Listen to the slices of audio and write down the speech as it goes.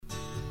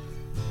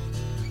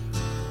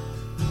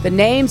The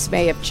names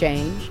may have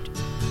changed,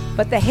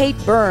 but the hate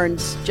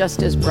burns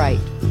just as bright.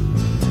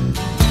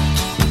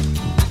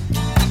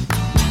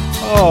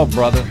 Oh,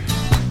 brother.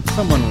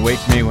 Someone wake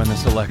me when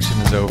this election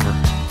is over.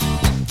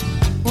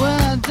 Well,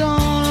 I don't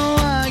know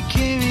why I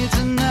came here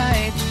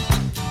tonight.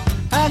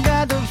 I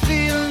got the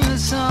feeling that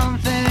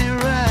something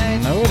ain't right.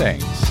 No, it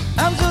ain't.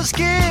 I'm so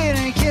scared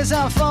in case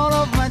I fall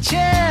off my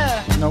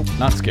chair. Nope,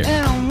 not scared.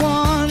 And I'm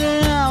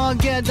wondering how I'll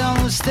get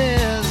down the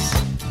stairs.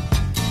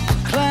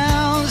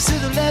 Clowns to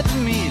the left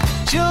of me,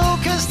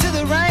 jokers to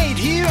the right.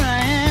 Here I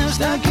am,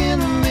 stuck in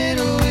the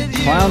middle with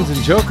you. Clowns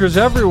and jokers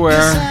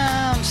everywhere.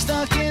 Yes, I'm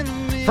stuck in the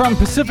middle. From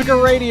Pacifica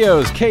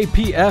Radio's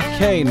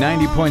KPFK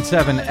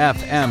 90.7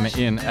 FM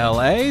in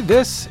LA,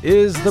 this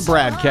is the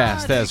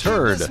BradCast as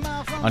heard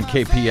on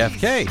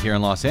KPFK here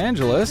in Los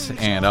Angeles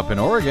and up in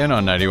Oregon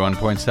on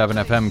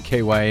 91.7 FM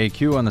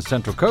KYAQ on the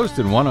Central Coast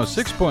and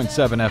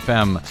 106.7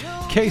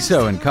 FM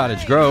Queso in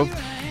Cottage Grove.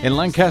 In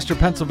Lancaster,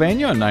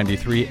 Pennsylvania on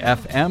 93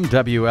 FM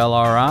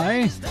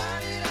WLRI.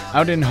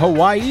 Out in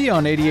Hawaii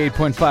on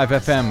 88.5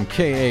 FM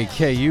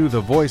KAKU, the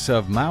voice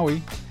of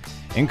Maui.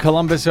 In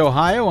Columbus,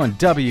 Ohio on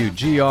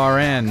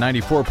WGRN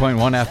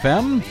 94.1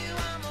 FM.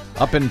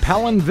 Up in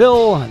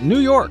Palinville, New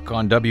York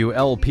on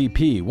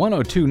WLPP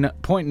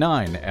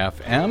 102.9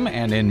 FM.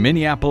 And in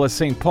Minneapolis,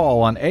 St.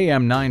 Paul on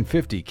AM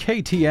 950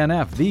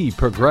 KTNF, the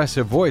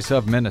progressive voice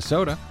of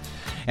Minnesota.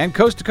 And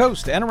coast to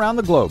coast and around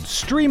the globe,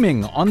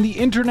 streaming on the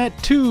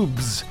internet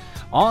tubes,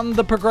 on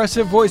the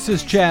Progressive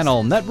Voices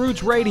channel,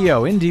 Netroots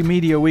Radio, Indie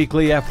Media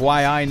Weekly,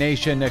 FYI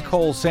Nation,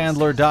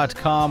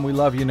 NicoleSandler.com. We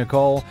love you,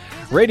 Nicole.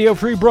 Radio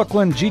Free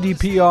Brooklyn,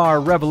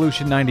 GDPR,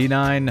 Revolution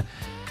 99,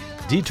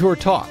 Detour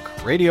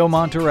Talk, Radio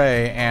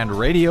Monterey, and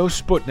Radio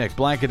Sputnik,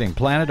 blanketing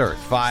planet Earth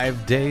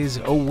 5 days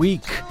a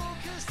week.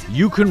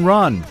 You can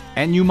run,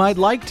 and you might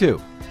like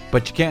to,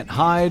 but you can't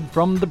hide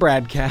from the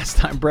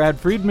BradCast. I'm Brad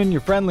Friedman,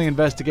 your friendly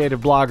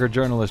investigative blogger,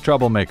 journalist,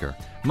 troublemaker,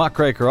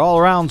 muckraker,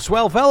 all-around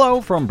swell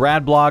fellow from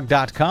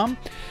bradblog.com.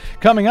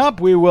 Coming up,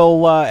 we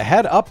will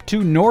head up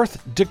to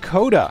North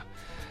Dakota.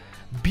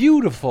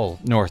 Beautiful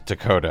North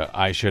Dakota,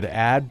 I should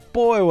add.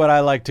 Boy, would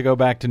I like to go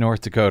back to North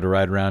Dakota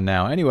right around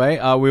now. Anyway,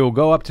 we will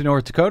go up to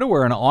North Dakota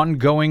where an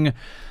ongoing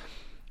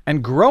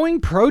and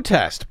growing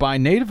protest by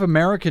Native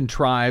American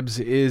tribes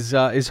is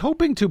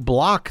hoping to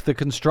block the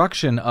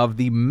construction of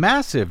the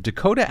massive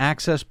Dakota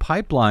Access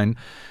Pipeline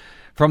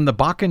from the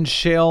Bakken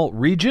Shale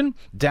region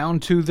down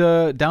to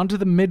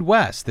the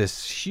Midwest.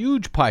 This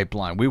huge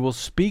pipeline. We will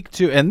speak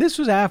to, and this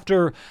was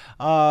after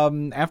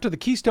the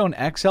Keystone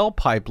XL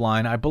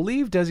pipeline. I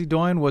believe Desi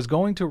Doyen was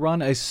going to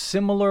run a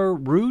similar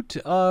route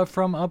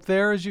from up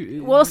there as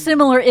you. Well,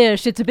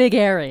 similar-ish. It's a big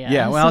area.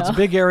 Yeah, well, it's a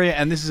big area,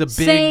 and this is a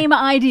big same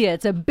idea.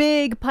 It's a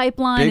big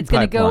pipeline. It's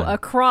going to go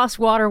across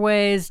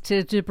waterways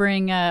to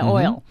bring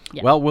oil.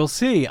 Yeah. Well, we'll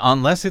see,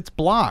 unless it's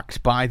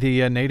blocked by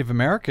the Native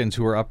Americans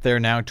who are up there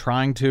now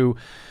trying to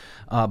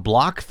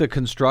block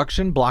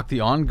the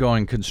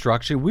ongoing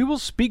construction. We will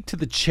speak to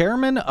the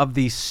chairman of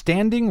the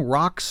Standing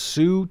Rock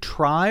Sioux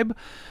tribe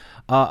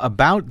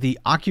about the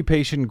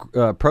occupation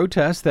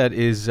protest that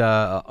is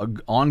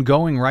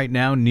ongoing right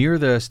now near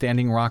the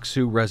Standing Rock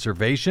Sioux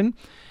reservation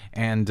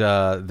and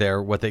their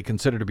what they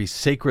consider to be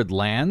sacred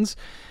lands.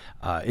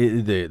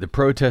 The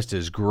protest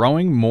is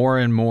growing. More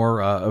and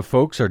more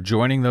folks are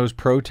joining those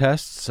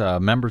protests.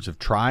 Members of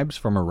tribes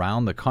from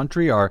around the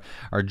country are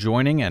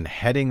joining and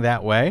heading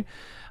that way.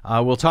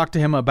 We'll talk to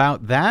him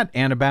about that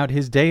and about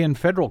his day in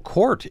federal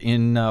court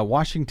in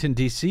Washington,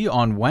 D.C.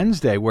 on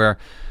Wednesday, where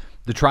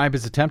the tribe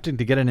is attempting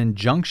to get an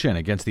injunction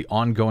against the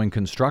ongoing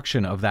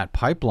construction of that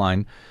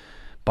pipeline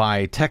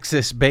by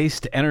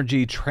Texas-based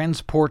energy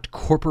transport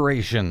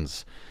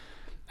corporations.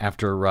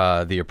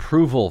 After the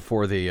approval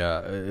for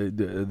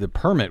the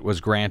permit was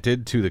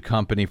granted to the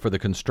company for the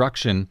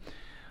construction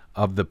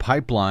of the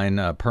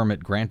pipeline,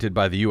 permit granted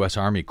by the U.S.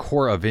 Army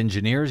Corps of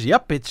Engineers.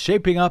 Yep, it's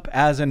shaping up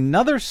as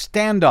another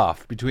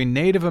standoff between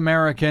Native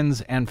Americans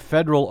and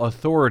federal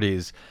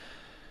authorities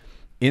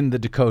in the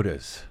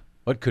Dakotas.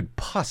 What could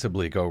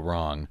possibly go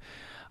wrong?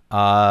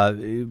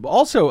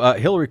 Also,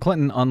 Hillary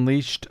Clinton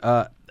unleashed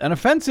an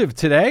offensive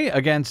today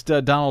against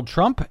Donald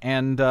Trump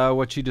and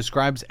what she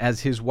describes as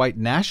his white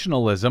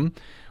nationalism.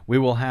 We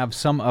will have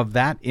some of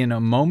that in a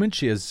moment.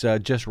 She has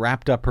just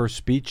wrapped up her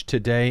speech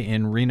today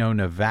in Reno,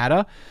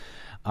 Nevada.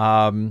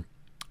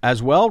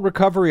 As well,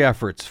 recovery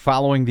efforts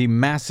following the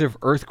massive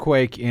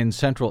earthquake in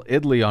central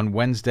Italy on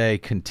Wednesday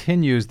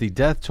continues. The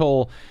death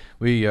toll,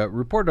 we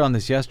reported on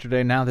this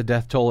yesterday. Now the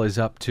death toll is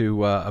up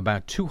to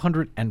about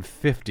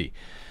 250,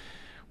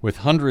 with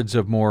hundreds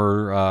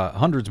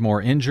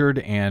more injured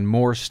and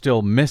more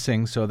still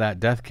missing. So that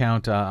death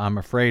count, I'm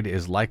afraid,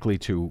 is likely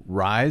to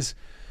rise.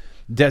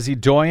 Desi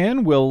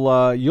Doyen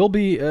you'll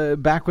be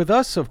back with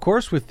us, of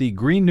course, with the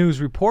Green News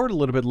Report a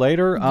little bit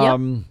later.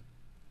 Yep.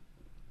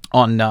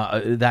 On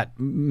that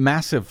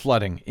massive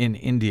flooding in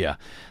India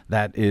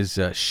that is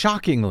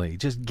shockingly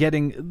just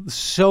getting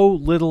so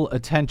little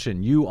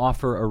attention. You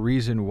offer a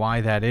reason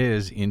why that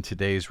is in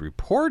today's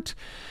report.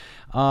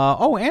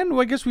 And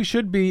I guess we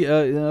should be,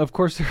 of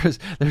course,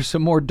 there's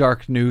some more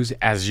dark news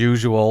as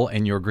usual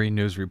in your Green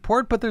News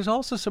Report, but there's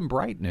also some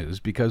bright news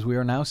because we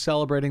are now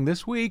celebrating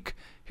this week.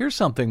 Here's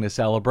something to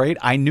celebrate.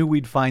 I knew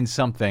we'd find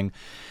something.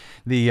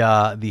 The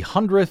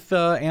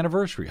 100th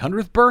anniversary,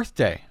 100th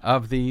birthday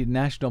of the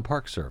National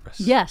Park Service.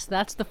 Yes,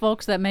 that's the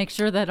folks that make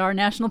sure that our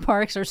national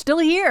parks are still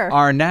here.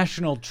 Our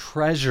national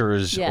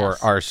treasures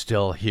are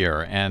still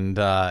here. And,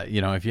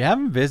 if you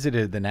haven't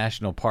visited the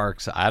national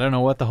parks, I don't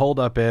know what the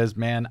holdup is,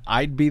 man.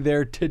 I'd be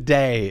there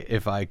today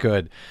if I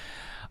could.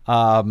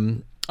 All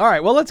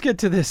right, well, let's get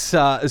to this.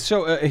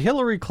 So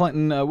Hillary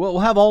Clinton, we'll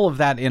have all of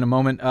that in a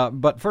moment.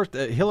 But first,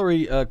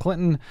 Hillary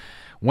Clinton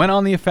went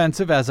on the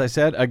offensive, as I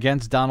said,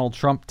 against Donald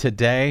Trump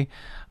today,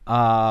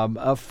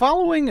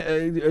 following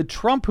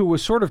Trump, who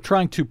was sort of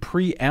trying to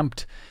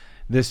preempt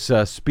this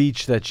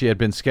speech that she had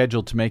been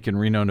scheduled to make in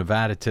Reno,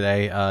 Nevada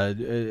today.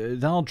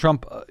 Donald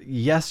Trump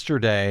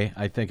yesterday,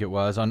 I think it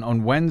was,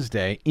 on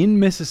Wednesday, in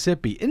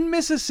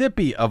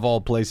Mississippi of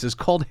all places,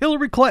 called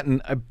Hillary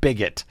Clinton a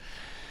bigot.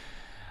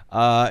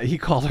 He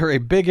called her a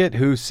bigot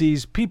who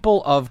sees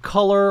people of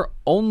color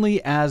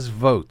only as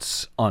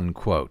votes,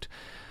 unquote.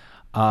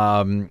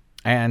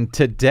 And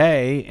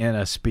today, in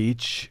a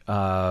speech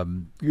at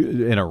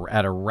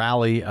a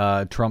rally,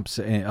 Trump's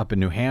up in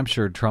New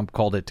Hampshire, Trump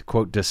called it,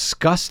 quote,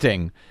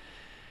 disgusting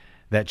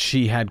that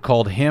she had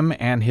called him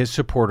and his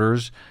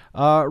supporters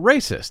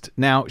racist.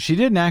 Now, she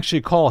didn't actually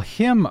call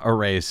him a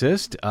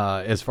racist,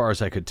 as far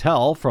as I could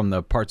tell from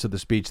the parts of the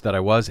speech that I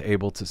was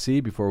able to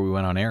see before we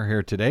went on air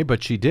here today.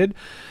 But she did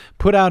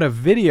put out a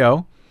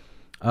video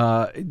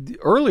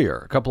earlier,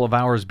 a couple of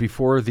hours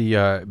before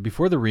the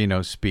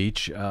Reno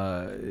speech,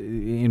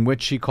 in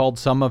which she called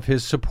some of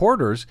his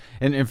supporters,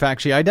 and in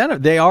fact, she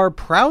identified they are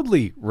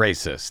proudly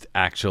racist,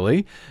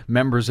 actually,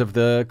 members of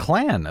the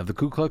Klan, of the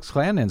Ku Klux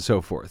Klan, and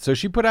so forth. So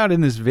she put out in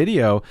this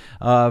video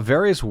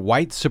various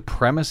white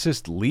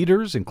supremacist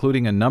leaders,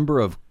 including a number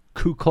of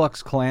Ku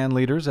Klux Klan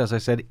leaders, as I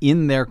said,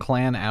 in their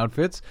Klan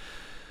outfits,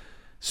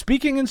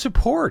 speaking in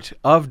support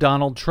of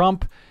Donald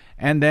Trump.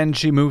 And then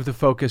she moved the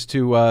focus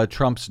to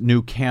Trump's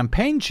new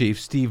campaign chief,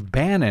 Steve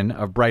Bannon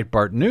of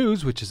Breitbart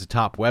News, which is a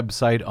top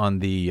website on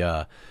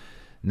the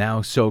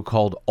now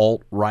so-called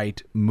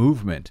alt-right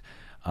movement.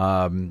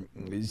 Hillary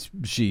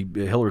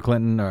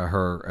Clinton,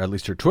 at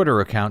least her Twitter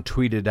account,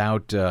 tweeted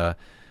out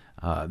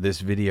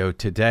this video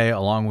today,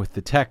 along with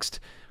the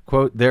text,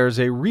 quote, "There's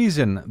a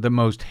reason the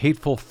most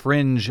hateful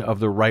fringe of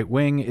the right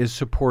wing is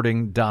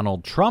supporting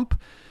Donald Trump."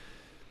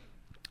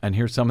 And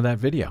here's some of that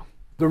video.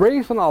 The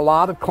reason a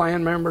lot of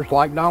Klan members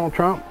like Donald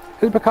Trump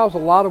is because a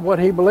lot of what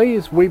he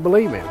believes, we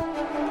believe in.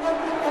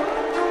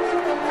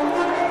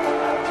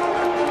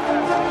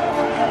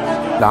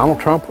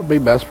 Donald Trump would be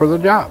best for the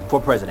job. For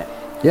president?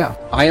 Yeah.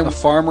 I am a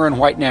farmer and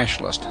white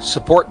nationalist.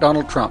 Support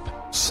Donald Trump.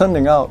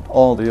 Sending out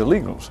all the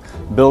illegals,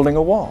 building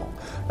a wall,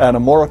 and a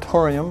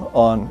moratorium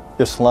on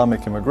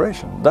Islamic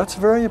immigration. That's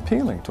very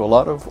appealing to a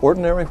lot of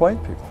ordinary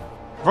white people.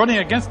 Voting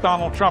against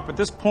Donald Trump at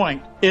this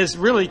point is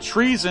really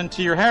treason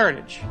to your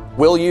heritage.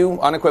 Will you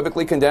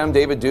unequivocally condemn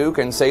David Duke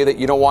and say that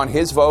you don't want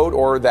his vote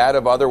or that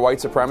of other white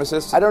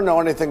supremacists? I don't know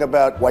anything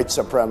about white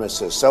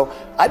supremacists, so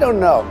I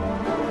don't know.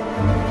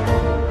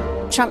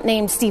 Trump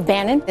named Steve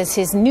Bannon as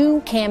his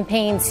new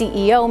campaign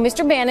CEO.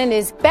 Mr. Bannon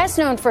is best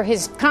known for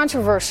his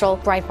controversial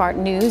Breitbart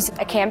News,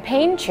 a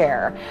campaign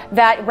chair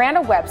that ran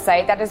a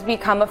website that has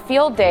become a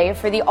field day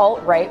for the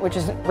alt-right, which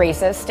is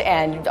racist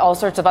and all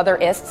sorts of other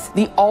ists.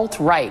 The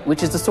alt-right,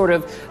 which is the sort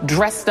of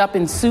dressed up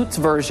in suits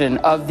version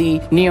of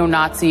the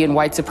neo-Nazi and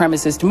white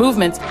supremacist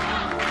movements.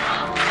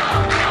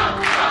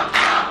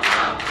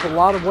 A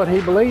lot of what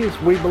he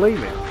believes, we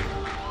believe in.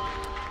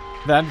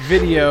 That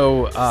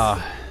video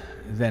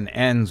then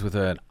ends with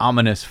an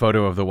ominous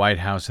photo of the White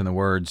House and the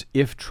words,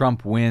 "If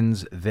Trump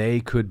wins, they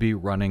could be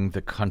running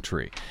the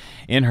country."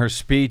 In her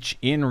speech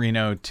in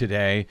Reno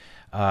today,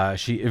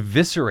 she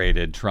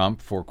eviscerated Trump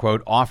for,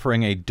 quote,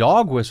 offering a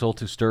dog whistle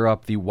to stir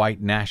up the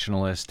white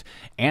nationalist,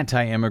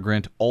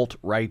 anti-immigrant,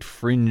 alt-right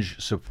fringe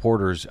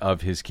supporters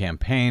of his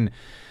campaign.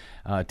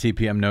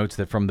 TPM notes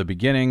that from the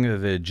beginning,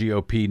 the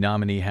GOP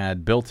nominee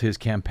had built his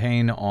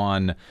campaign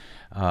on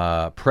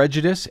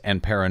prejudice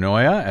and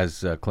paranoia,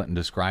 as Clinton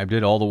described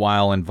it, all the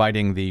while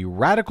inviting the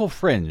radical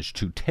fringe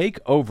to take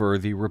over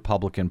the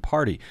Republican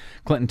Party.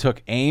 Clinton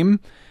took aim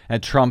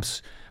at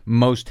Trump's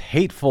most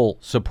hateful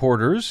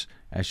supporters,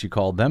 as she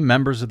called them,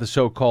 members of the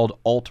so-called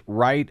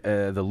alt-right,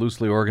 the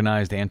loosely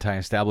organized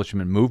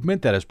anti-establishment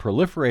movement that has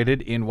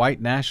proliferated in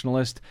white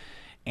nationalist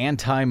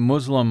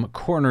anti-Muslim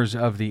corners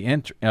of the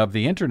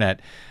internet,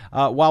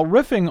 while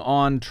riffing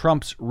on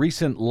Trump's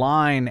recent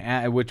line,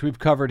 which we've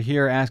covered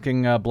here,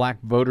 asking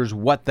black voters,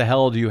 "What the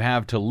hell do you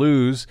have to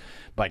lose?"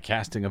 by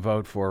casting a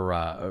vote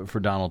for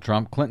Donald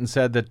Trump. Clinton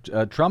said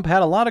that Trump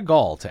had a lot of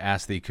gall to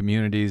ask the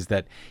communities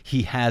that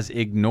he has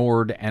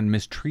ignored and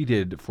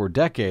mistreated for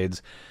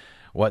decades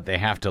what they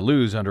have to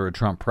lose under a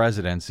Trump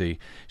presidency.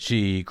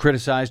 She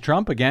criticized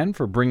Trump again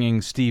for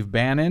bringing Steve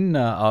Bannon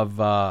of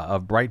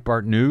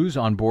Breitbart News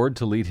on board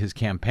to lead his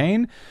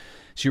campaign.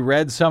 She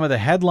read some of the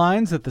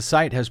headlines that the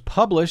site has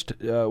published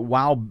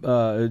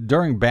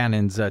during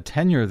Bannon's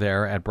tenure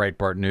there at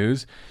Breitbart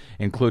News,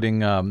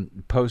 including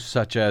posts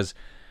such as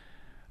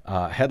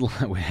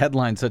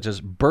headlines such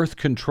as "Birth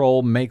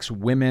control makes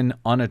women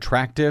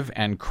unattractive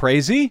and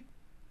crazy."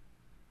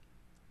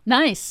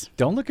 Nice.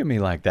 Don't look at me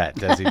like that,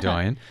 Desi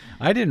Doyen.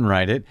 I didn't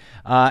write it.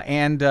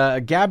 And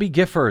Gabby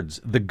Giffords,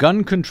 "The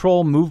Gun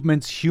Control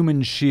Movement's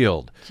Human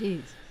Shield."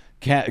 Jeez.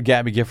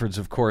 Gabby Giffords,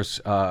 of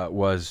course,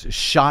 was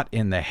shot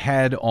in the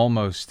head,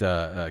 almost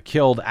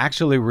killed,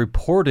 actually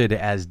reported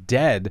as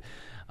dead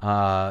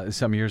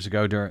some years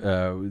ago.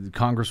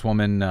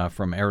 Congresswoman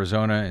from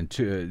Arizona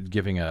and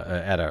giving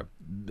at a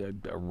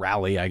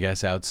rally, I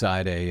guess,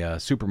 outside a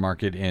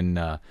supermarket in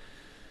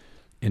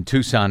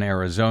Tucson,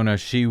 Arizona.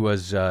 She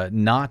was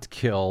not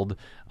killed.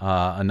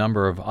 A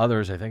number of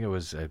others, I think it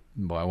was, I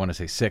want to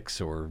say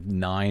 6 or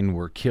 9,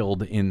 were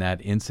killed in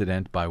that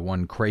incident by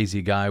one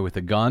crazy guy with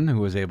a gun who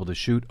was able to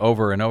shoot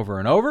over and over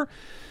and over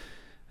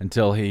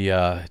until he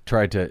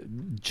tried to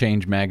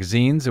change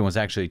magazines and was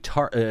actually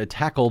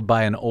tackled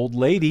by an old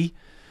lady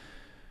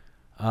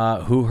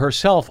who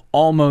herself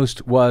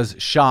almost was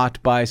shot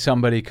by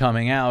somebody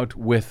coming out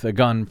with a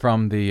gun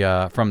from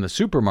the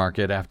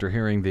supermarket after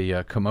hearing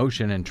the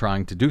commotion and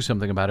trying to do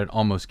something about it.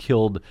 Almost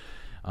killed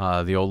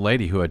the old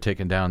lady who had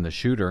taken down the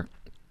shooter.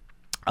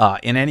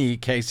 In any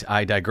case,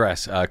 I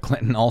digress.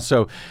 Clinton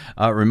also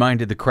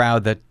reminded the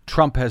crowd that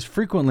Trump has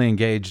frequently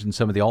engaged in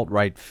some of the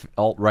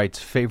alt-right's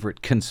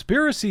favorite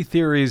conspiracy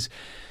theories,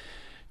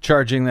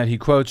 charging that he,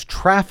 quotes,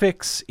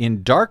 "traffics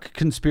in dark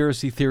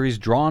conspiracy theories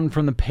drawn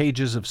from the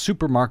pages of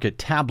supermarket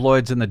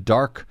tabloids and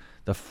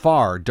the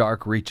far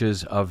dark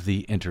reaches of the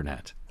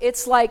internet."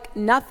 It's like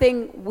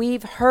nothing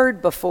we've heard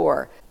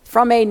before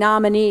from a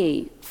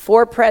nominee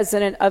for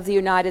President of the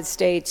United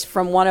States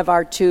from one of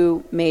our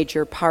two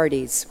major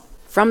parties.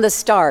 From the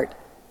start,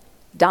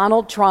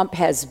 Donald Trump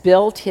has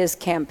built his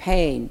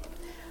campaign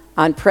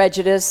on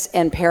prejudice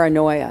and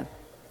paranoia.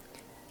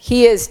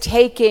 He is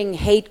taking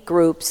hate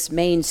groups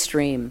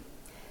mainstream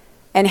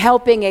and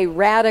helping a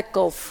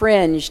radical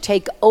fringe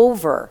take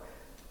over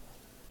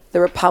the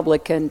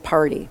Republican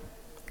Party.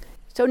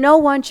 So no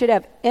one should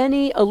have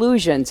any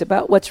illusions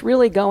about what's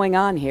really going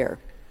on here.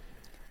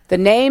 The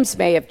names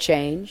may have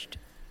changed.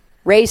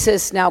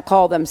 Racists now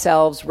call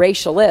themselves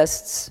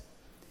racialists.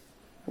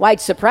 White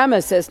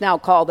supremacists now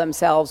call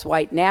themselves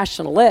white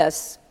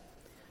nationalists.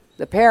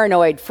 The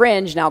paranoid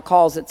fringe now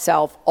calls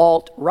itself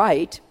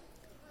alt-right.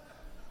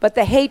 But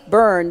the hate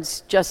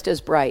burns just as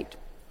bright.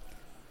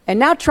 And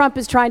now Trump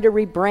is trying to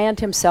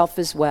rebrand himself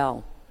as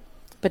well.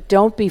 But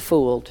don't be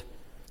fooled.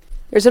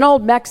 There's an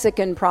old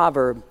Mexican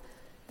proverb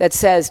that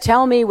says,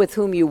 "Tell me with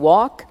whom you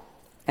walk,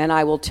 and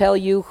I will tell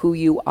you who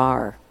you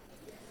are."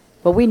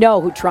 But we know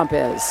who Trump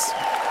is.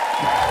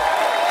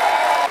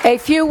 A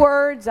few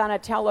words on a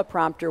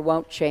teleprompter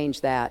won't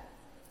change that.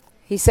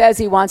 He says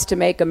he wants to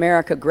make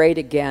America great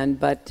again,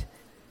 but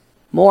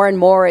more and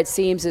more it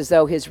seems as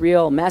though his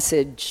real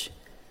message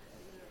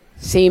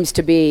seems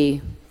to be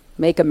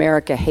make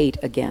America hate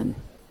again.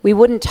 We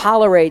wouldn't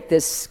tolerate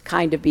this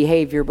kind of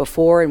behavior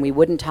before, and we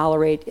wouldn't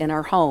tolerate in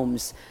our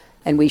homes,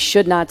 and we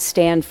should not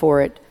stand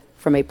for it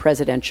from a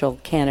presidential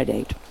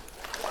candidate.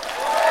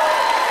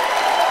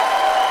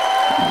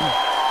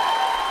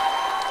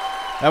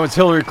 That was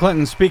Hillary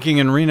Clinton speaking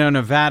in Reno,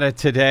 Nevada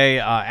today.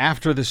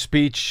 After the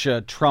speech,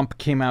 Trump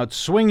came out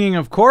swinging,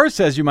 of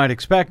course, as you might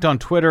expect, on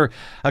Twitter,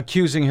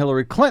 accusing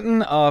Hillary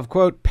Clinton of,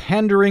 quote,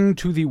 pandering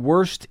to the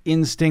worst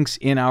instincts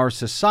in our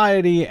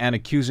society and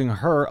accusing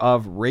her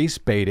of race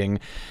baiting.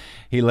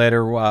 He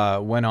later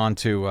went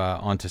onto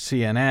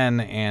CNN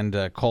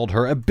and called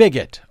her a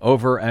bigot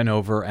over and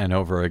over and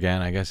over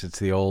again. I guess it's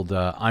the old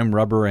I'm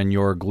rubber and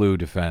you're glue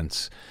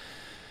defense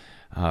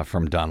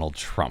from Donald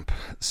Trump.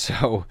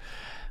 So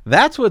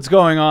that's what's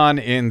going on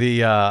in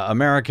the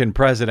American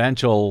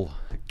presidential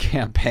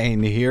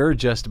campaign here,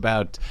 just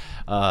about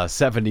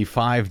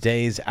 75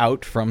 days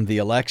out from the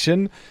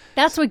election.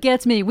 That's what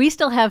gets me. We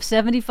still have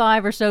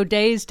 75 or so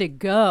days to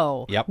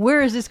go. Yep.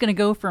 Where is this going to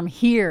go from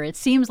here? It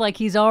seems like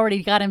he's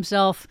already got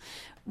himself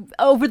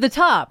over the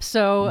top.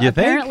 So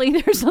apparently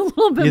there's a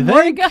little bit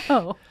more to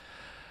go.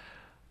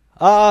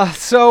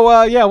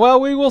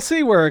 We will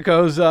see where it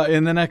goes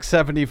in the next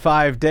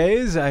 75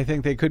 days. I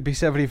think they could be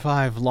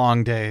 75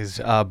 long days,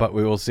 but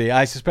we will see.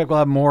 I suspect we'll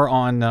have more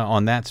on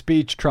that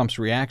speech, Trump's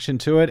reaction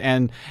to it,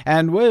 and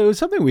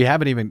something we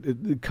haven't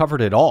even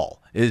covered at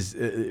all is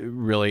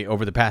really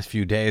over the past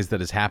few days that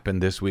has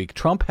happened this week.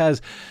 Trump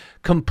has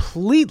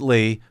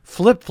completely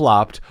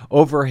flip-flopped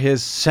over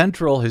his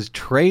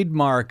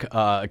trademark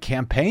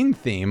campaign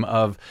theme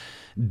of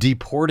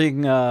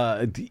deporting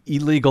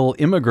illegal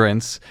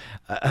immigrants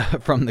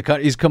from the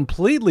country. He's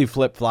completely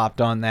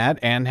flip-flopped on that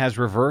and has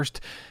reversed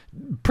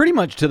pretty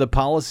much to the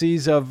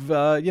policies of,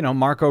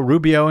 Marco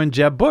Rubio and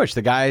Jeb Bush,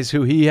 the guys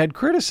who he had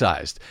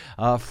criticized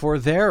for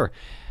their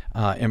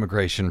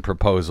immigration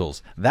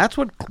proposals. That's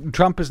what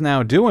Trump is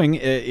now doing.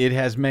 It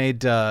has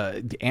made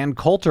Ann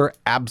Coulter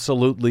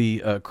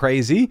absolutely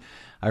crazy.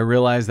 I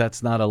realize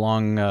that's not a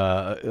long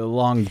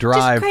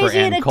drive for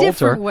Ann in a Coulter.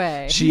 Different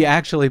way. She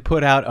actually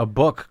put out a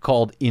book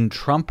called In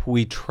Trump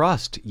We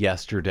Trust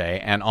yesterday,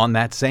 and on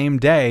that same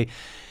day,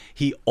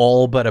 he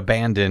all but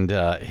abandoned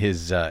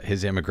his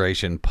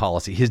immigration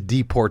policy, his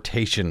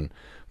deportation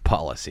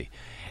policy.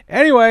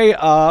 Anyway,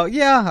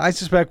 yeah, I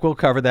suspect we'll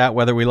cover that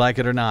whether we like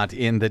it or not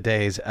in the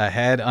days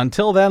ahead.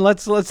 Until then,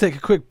 let's take a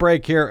quick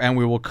break here, and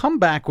we will come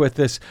back with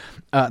this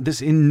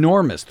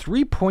enormous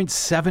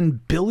 $3.7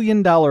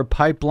 billion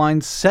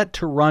pipeline set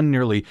to run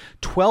nearly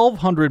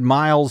 1,200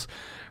 miles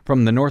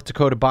from the North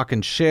Dakota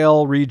Bakken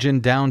Shale region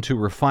down to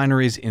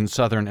refineries in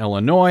southern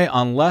Illinois,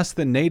 unless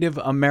the Native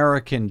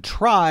American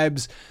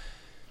tribes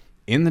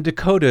in the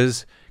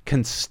Dakotas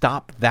can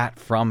stop that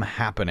from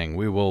happening.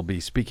 We will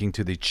be speaking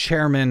to the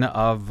chairman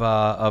of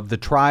the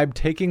tribe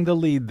taking the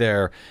lead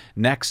there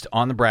next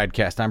on the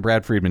BradCast. I'm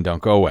Brad Friedman.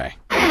 Don't go away.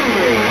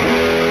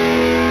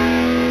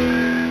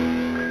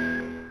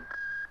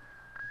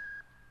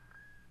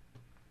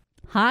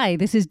 Hi,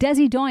 this is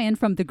Desi Doyen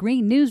from the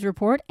Green News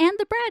Report and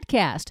the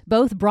BradCast,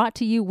 both brought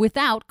to you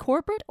without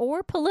corporate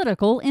or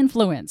political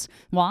influence.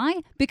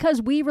 Why?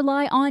 Because we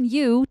rely on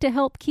you to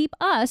help keep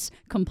us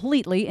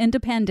completely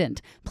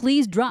independent.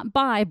 Please drop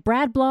by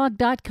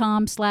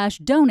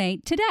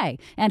bradblog.com/donate today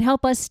and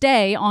help us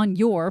stay on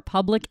your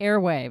public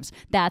airwaves.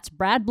 That's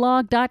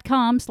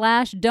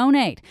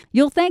bradblog.com/donate.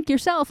 You'll thank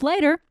yourself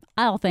later.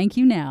 I'll thank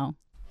you now.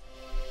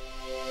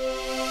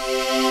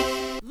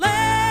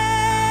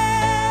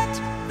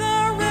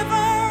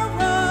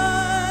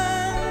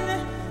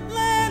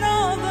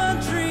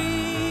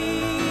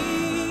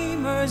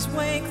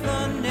 Wake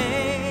the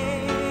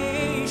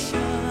nation,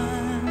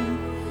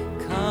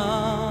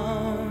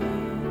 come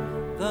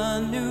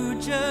the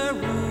new Jerusalem.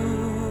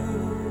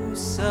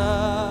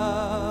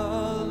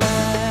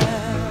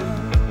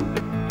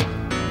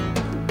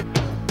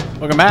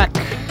 Welcome back.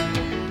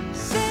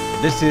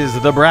 This is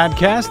the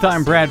BradCast.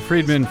 I'm Brad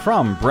Friedman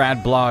from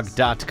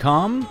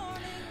bradblog.com.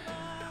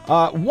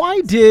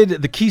 Why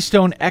did the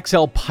Keystone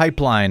XL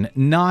pipeline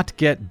not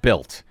get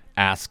built?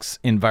 Asks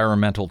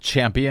environmental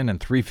champion and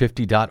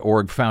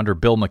 350.org founder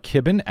Bill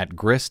McKibben at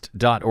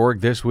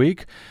grist.org this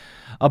week.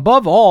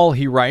 Above all,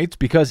 he writes,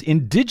 because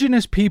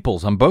indigenous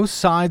peoples on both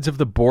sides of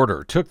the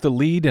border took the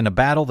lead in a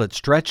battle that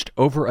stretched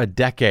over a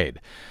decade.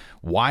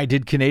 Why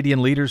did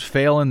Canadian leaders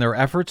fail in their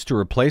efforts to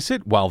replace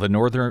it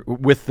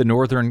with the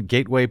Northern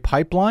Gateway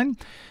pipeline?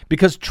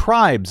 Because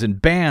tribes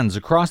and bands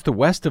across the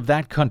west of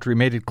that country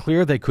made it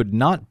clear they could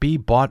not be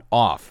bought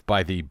off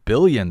by the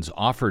billions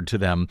offered to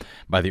them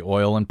by the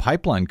oil and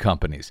pipeline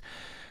companies.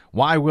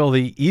 Why will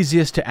the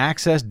easiest to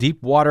access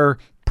deep water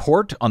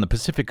port on the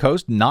Pacific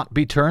coast not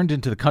be turned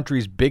into the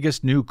country's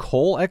biggest new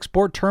coal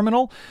export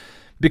terminal?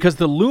 Because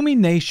the Lumi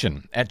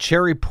Nation at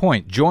Cherry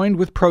Point joined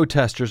with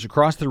protesters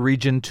across the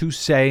region to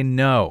say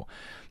no.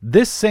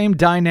 This same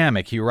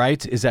dynamic, he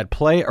writes, is at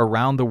play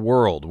around the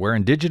world, where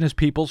indigenous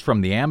peoples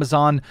from the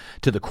Amazon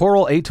to the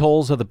coral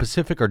atolls of the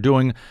Pacific are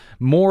doing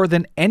more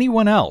than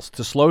anyone else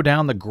to slow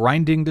down the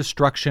grinding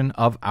destruction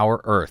of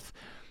our Earth.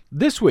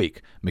 This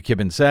week,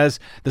 McKibben says,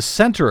 the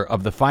center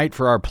of the fight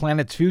for our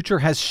planet's future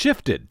has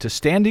shifted to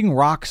Standing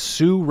Rock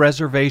Sioux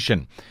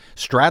Reservation,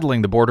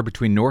 straddling the border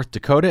between North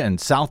Dakota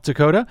and South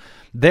Dakota.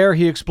 There,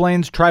 he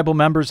explains, tribal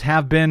members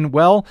have been,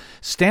 well,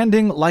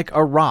 standing like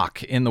a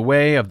rock in the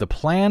way of the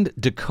planned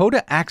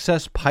Dakota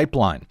Access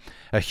Pipeline,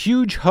 a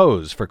huge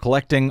hose for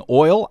collecting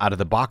oil out of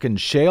the Bakken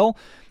Shale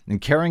and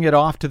carrying it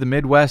off to the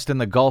Midwest and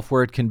the Gulf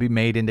where it can be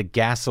made into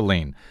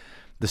gasoline.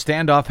 The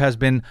standoff has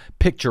been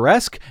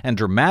picturesque and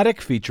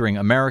dramatic, featuring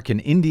American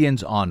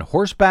Indians on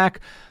horseback,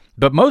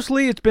 but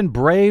mostly it's been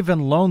brave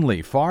and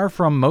lonely, far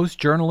from most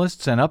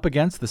journalists and up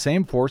against the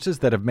same forces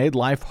that have made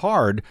life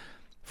hard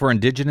for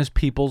indigenous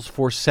peoples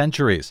for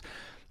centuries.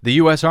 The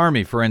U.S.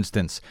 Army, for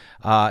instance,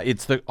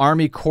 it's the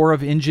Army Corps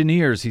of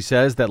Engineers, he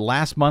says, that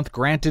last month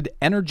granted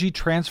Energy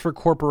Transfer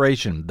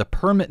Corporation the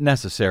permit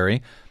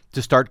necessary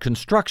to start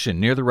construction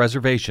near the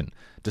reservation,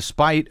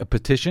 despite a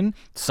petition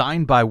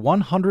signed by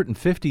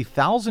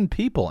 150,000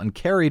 people and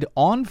carried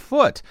on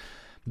foot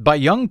by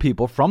young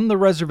people from the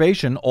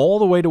reservation all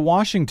the way to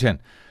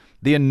Washington.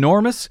 The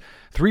enormous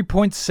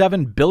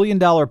 $3.7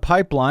 billion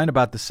pipeline,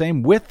 about the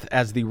same width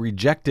as the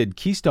rejected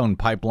Keystone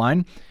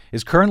pipeline,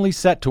 is currently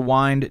set to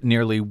wind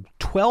nearly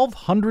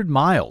 1,200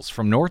 miles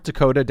from North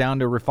Dakota down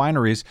to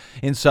refineries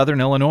in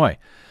southern Illinois.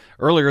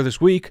 Earlier this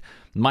week,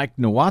 Mike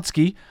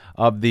Nowatzki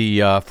of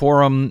the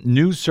Forum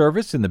News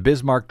Service in the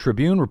Bismarck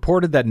Tribune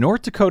reported that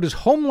North Dakota's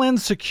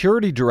Homeland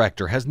Security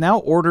Director has now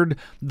ordered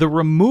the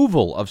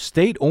removal of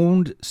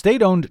state-owned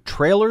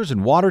trailers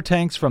and water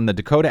tanks from the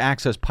Dakota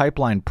Access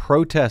Pipeline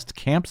protest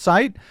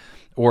campsite,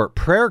 or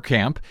prayer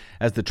camp,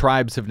 as the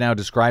tribes have now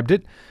described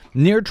it,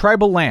 near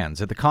tribal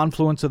lands at the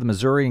confluence of the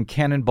Missouri and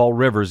Cannonball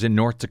Rivers in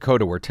North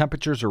Dakota, where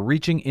temperatures are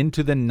reaching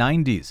into the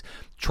 90s.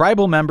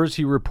 Tribal members,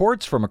 he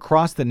reports, from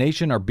across the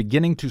nation are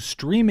beginning to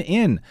stream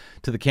in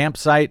to the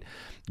campsite,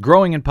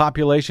 growing in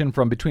population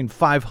from between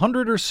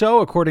 500 or so,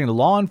 according to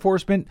law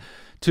enforcement,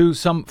 to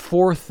some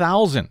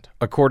 4,000,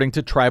 according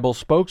to tribal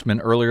spokesmen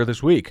earlier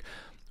this week.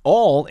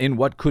 all in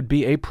what could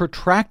be a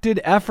protracted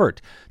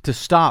effort to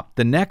stop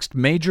the next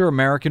major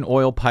American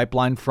oil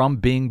pipeline from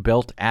being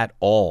built at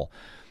all.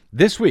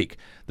 This week,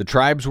 the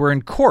tribes were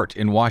in court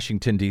in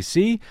Washington,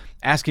 D.C.,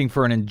 asking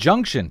for an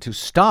injunction to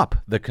stop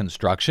the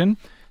construction.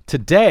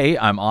 Today,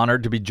 I'm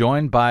honored to be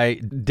joined by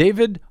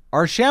David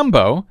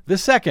Archambault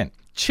II,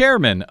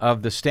 chairman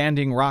of the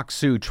Standing Rock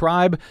Sioux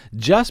tribe,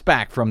 just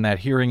back from that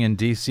hearing in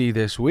D.C.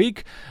 this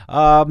week.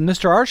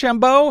 Mr.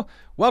 Archambault,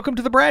 welcome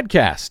to the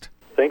BradCast.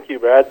 Thank you,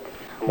 Brad.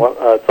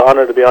 It's an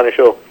honor to be on your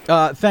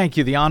show. Thank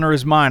you. The honor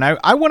is mine.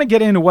 I want to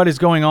get into what is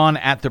going on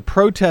at the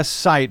protest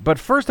site, but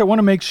first I want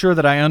to make sure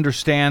that I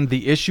understand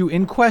the issue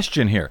in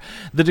question here.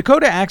 The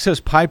Dakota Access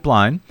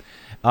Pipeline,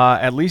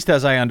 at least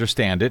as I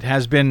understand it,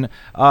 has been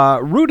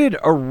rooted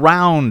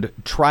around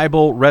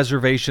tribal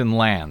reservation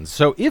lands.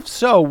 So if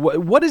so,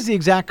 what is the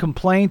exact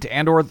complaint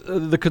and or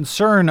the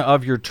concern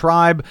of your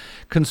tribe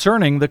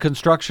concerning the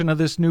construction of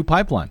this new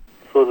pipeline?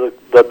 So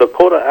the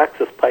Dakota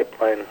Access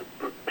Pipeline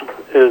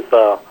is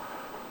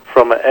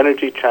from an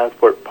Energy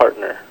Transport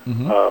Partner.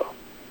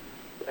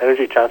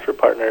 Energy Transport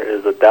Partner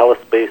is a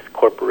Dallas-based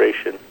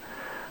corporation.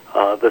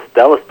 This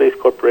Dallas-based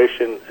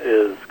corporation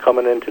is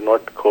coming into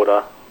North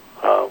Dakota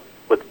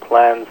with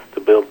plans to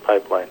build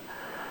pipeline.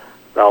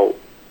 Now,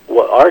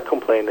 what our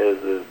complaint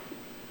is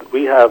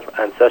we have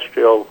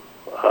ancestral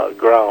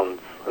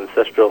grounds,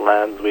 ancestral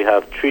lands, we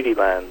have treaty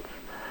lands,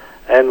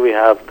 and we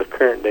have the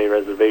current day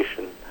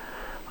reservation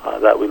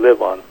that we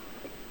live on.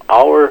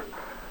 Our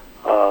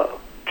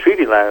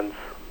treaty lands,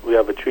 we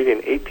have a treaty in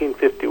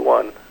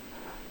 1851,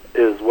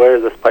 is where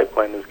this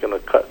pipeline is going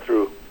to cut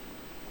through.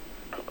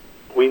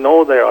 We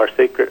know there are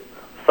sacred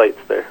sites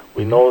there.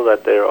 We know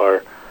that there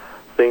are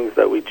things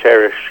that we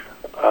cherish,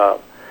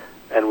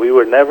 and we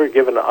were never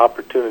given an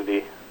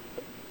opportunity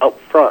up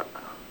front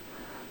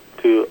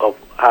to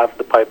have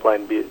the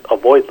pipeline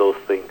avoid those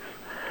things.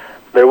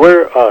 There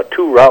were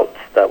two routes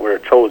that were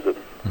chosen.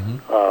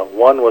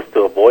 One was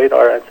to avoid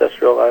our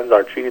ancestral lands,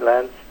 our treaty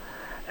lands,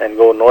 and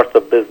go north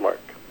of Bismarck,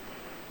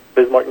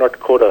 North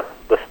Dakota,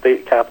 the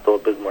state capital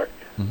of Bismarck.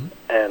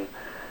 And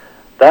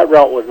that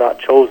route was not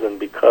chosen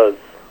because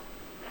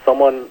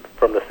someone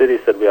from the city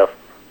said we have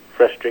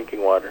fresh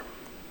drinking water.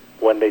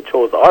 When they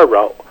chose our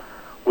route,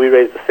 we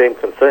raised the same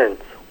concerns.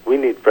 We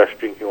need fresh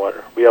drinking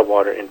water. We have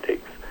water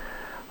intakes.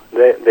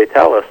 They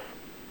tell us,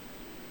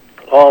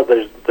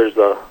 there's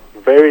a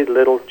very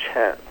little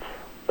chance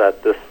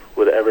that this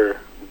would ever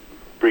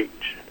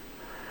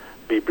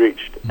be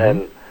breached.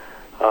 And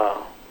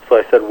so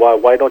I said,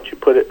 why don't you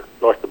put it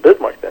north of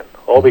Bismarck then?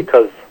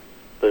 Because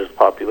there's a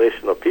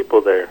population of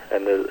people there,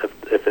 and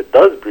if it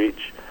does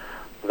breach,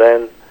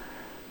 then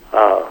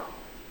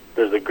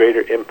there's a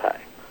greater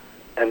impact.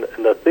 And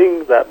the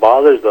thing that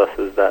bothers us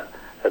is that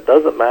it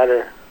doesn't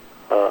matter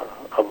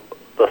of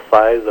the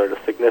size or the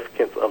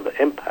significance of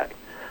the impact.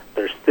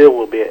 There still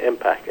will be an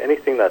impact.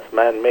 Anything that's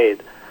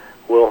man-made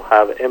will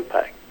have an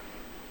impact.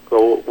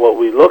 So what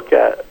we look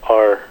at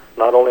are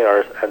not only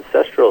our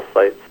ancestral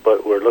sites,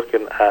 but we're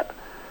looking at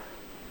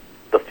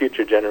the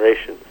future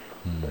generations.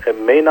 It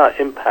may not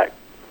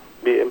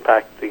be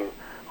impacting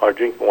our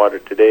drinking water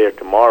today or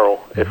tomorrow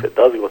if it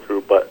does go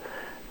through, but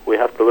we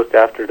have to look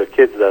after the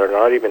kids that are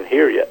not even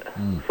here yet.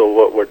 So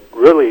what we're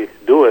really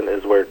doing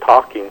is we're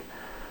talking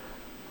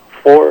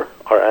for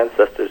our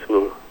ancestors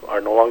who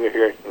are no longer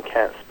here and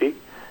can't speak,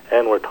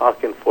 and we're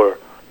talking for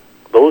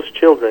those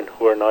children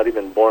who are not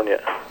even born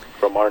yet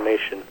from our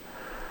nation.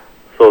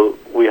 So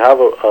we have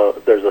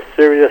there's a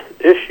serious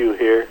issue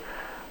here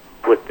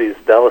with these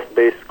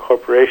Dallas-based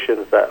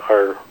corporations that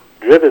are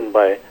driven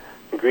by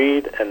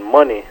greed and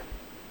money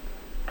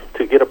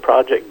to get a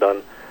project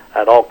done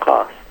at all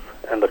costs.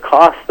 And the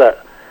cost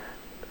that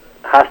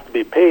has to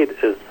be paid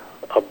is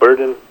a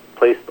burden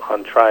placed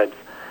on tribes.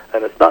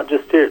 And it's not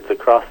just here, it's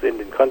across the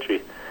Indian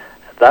country.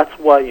 That's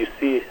why you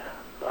see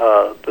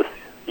this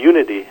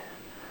unity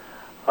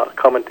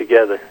coming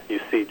together. You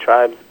see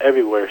tribes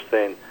everywhere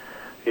saying,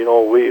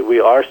 we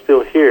are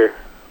still here.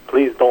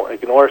 Please don't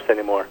ignore us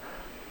anymore.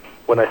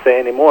 When I say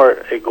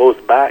anymore, it goes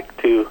back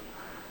to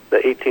the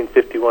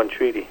 1851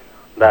 treaty.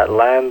 That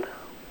land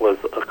was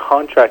a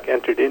contract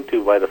entered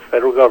into by the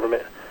federal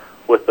government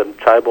with the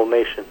tribal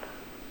nation.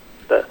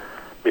 That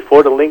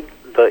before the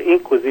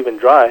ink was even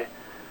dry,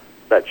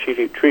 that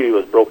treaty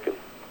was broken.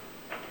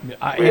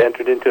 We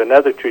entered into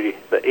another treaty,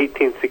 the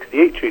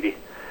 1868 treaty,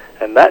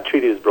 and that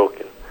treaty is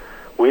broken.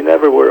 We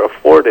never were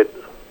afforded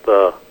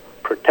the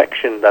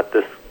protection that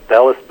this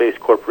Dallas-based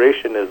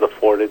corporation is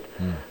afforded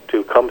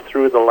to come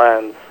through the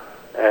lands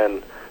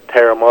and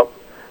tear them up,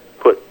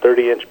 put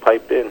 30-inch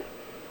pipe in.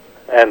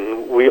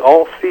 And we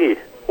all see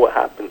what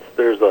happens.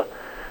 There's a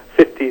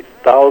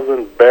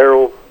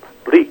 50,000-barrel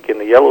leak in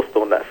the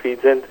Yellowstone that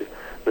feeds into.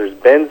 There's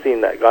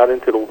benzene that got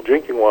into the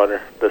drinking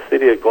water. The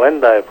city of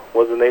Glendive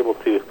wasn't able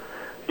to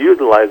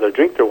utilize or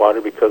drink their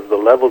water because the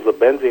levels of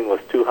benzene was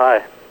too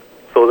high.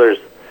 So there's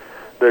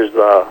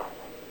the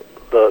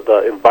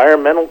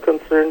environmental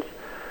concerns,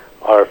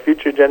 our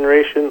future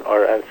generation,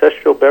 our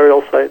ancestral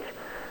burial sites.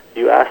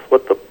 You ask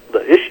what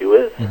the issue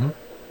is.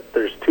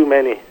 There's too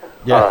many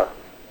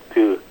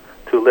to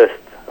list.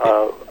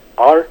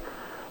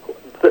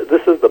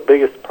 This is the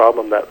biggest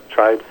problem that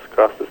tribes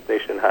across this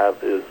nation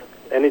have, is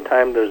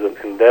anytime there's an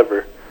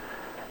endeavor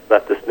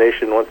that this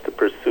nation wants to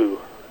pursue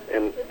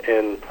in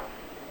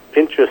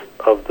interest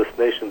of this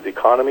nation's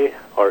economy,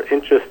 or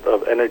interest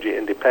of energy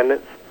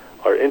independence,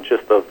 or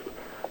interest of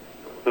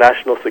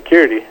national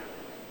security,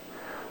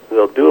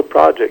 they'll do a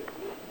project,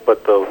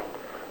 but the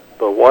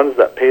ones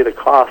that pay the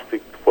cost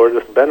for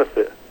this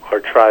benefit are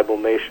tribal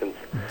nations.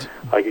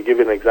 I could give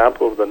you an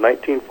example of the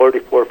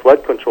 1944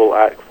 Flood Control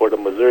Act for the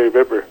Missouri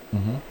River.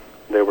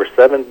 There were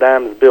 7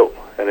 dams built,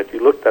 and if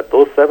you looked at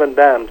those 7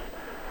 dams,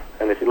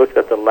 and if you looked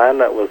at the land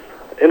that was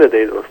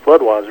inundated with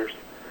floodwaters,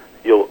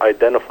 you'll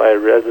identify a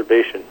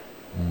reservation.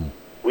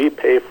 We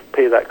pay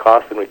that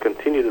cost, and we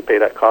continue to pay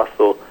that cost,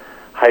 so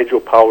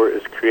hydropower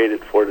is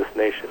created for this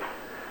nation.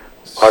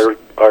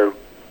 Our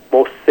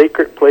most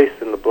sacred place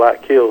in the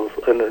Black Hills,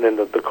 in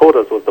the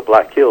Dakotas, was the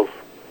Black Hills.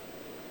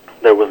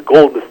 There was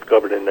gold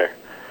discovered in there.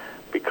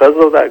 Because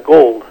of that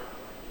gold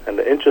and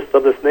the interest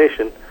of this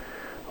nation,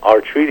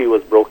 our treaty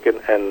was broken,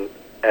 and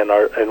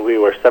we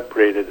were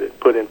separated and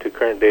put into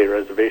current day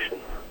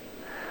reservations.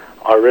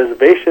 Our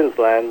reservations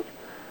lands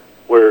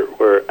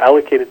were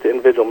allocated to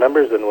individual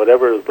members, and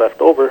whatever was left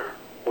over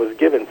was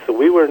given. So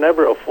we were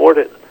never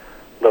afforded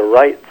the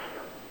rights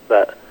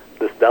that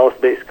this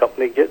Dallas-based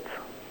company gets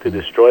to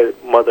destroy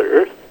Mother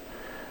Earth,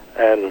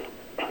 and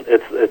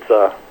it's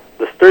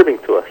disturbing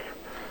to us.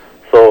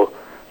 So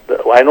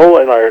I know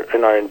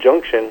in our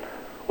injunction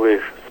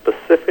we're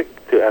specific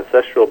to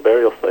ancestral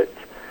burial sites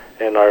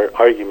in our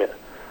argument,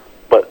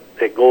 but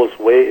it goes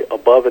way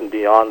above and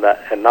beyond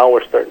that, and now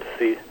we're starting to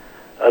see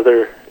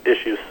other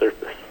issues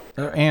surface.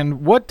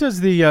 And what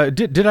does the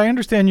did I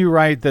understand you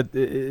right that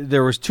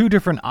there was 2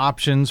 different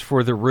options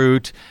for the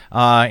route,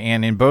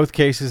 and in both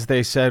cases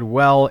they said,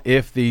 well,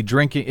 if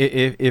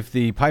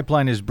the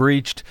pipeline is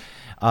breached,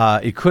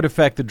 it could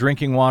affect the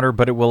drinking water,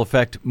 but it will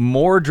affect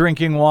more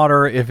drinking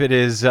water if it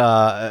is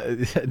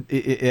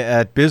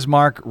at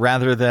Bismarck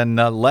rather than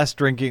less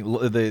drinking,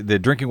 the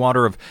drinking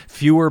water of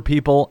fewer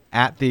people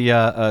at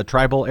the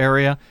tribal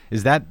area.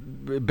 Is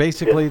that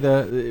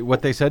basically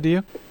what they said to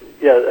you?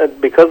 Yeah,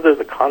 because there's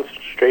a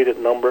concentrated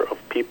number of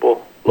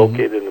people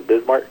located in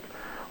Bismarck,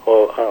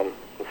 or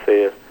let's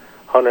say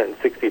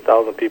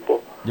 160,000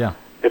 people. Yeah.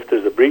 If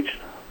there's a breach,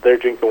 their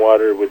drinking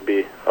water would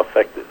be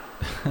affected.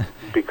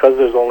 Because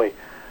there's only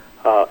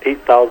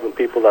 8,000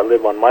 people that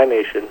live on my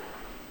nation,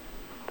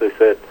 they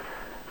said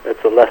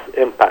it's a less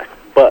impact.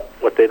 But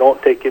what they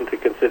don't take into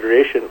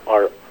consideration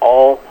are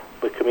all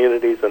the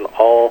communities and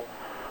all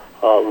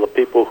the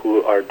people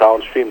who are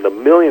downstream, the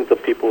millions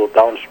of people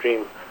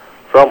downstream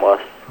from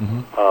us.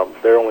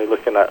 They're only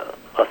looking at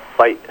a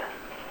site.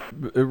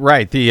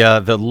 Right,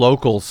 the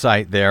local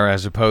site there,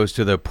 as opposed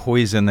to the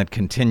poison that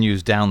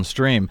continues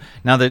downstream.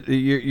 Now, that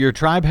your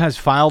tribe has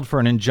filed for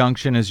an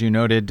injunction, as you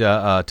noted,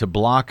 to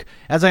block,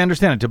 as I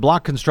understand it, to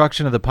block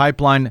construction of the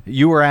pipeline.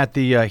 You were at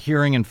the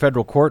hearing in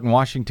federal court in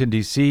Washington,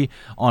 D.C.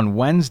 on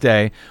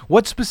Wednesday.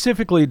 What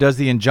specifically does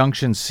the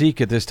injunction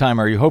seek at this time?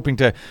 Are you hoping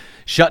to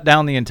shut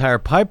down the entire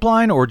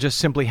pipeline, or just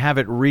simply have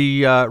it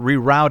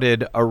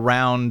rerouted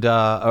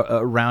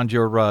around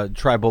your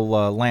tribal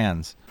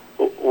lands?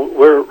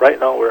 Right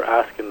now we're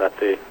asking that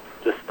they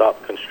just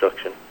stop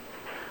construction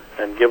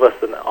and give us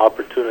an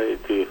opportunity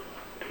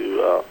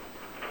to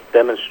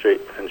demonstrate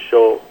and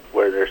show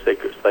where their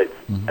sacred sites.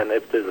 And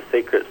if there's a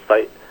sacred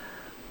site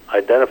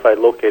identified,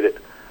 located,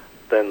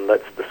 then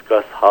let's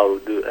discuss how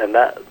to do. And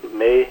that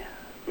may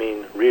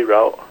mean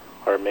reroute,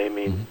 or may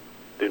mean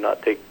do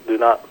not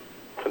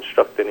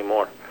construct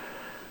anymore.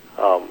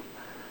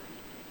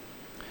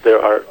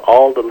 There are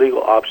all the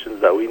legal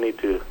options that we need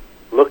to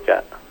look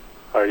at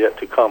are yet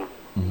to come,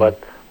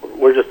 but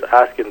we're just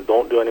asking,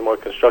 don't do any more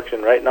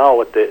construction. Right now,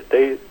 what they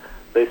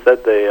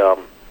said they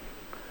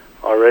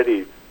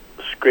already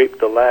scraped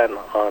the land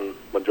on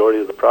majority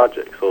of the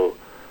project. So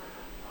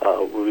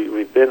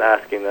we've been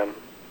asking them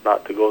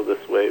not to go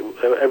this way.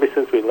 Ever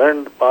since we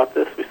learned about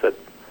this, we said,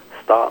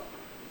 stop,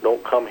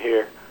 don't come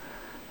here.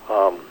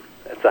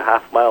 It's a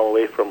half-mile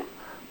away from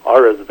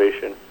our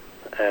reservation,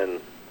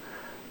 and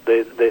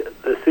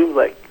it seems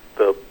like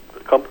the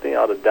company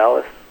out of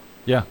Dallas,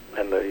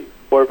 and the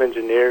Corps of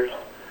Engineers,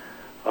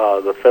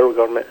 the federal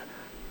government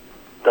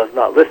does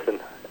not listen.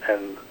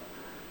 And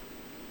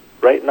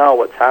right now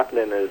what's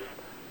happening is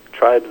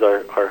tribes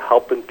are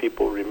helping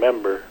people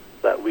remember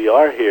that we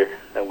are here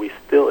and we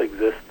still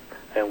exist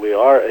and we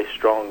are a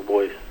strong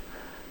voice,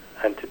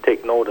 and to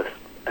take notice.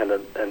 And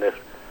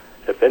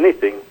if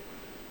anything,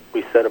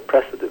 we set a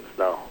precedence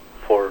now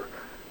for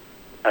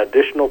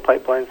additional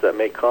pipelines that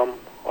may come,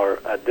 or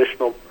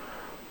additional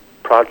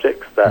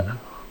projects that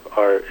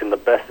are in the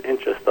best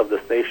interest of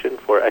this nation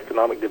for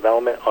economic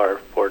development, or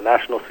for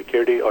national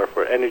security, or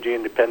for energy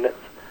independence,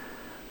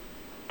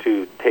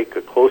 to take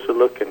a closer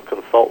look and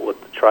consult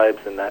with the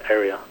tribes in that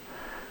area.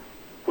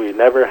 We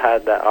never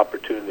had that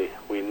opportunity.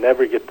 We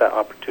never get that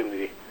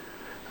opportunity.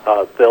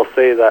 They'll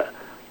say that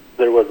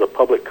there was a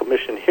public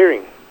commission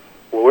hearing.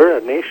 Well, we're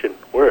a nation.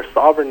 We're a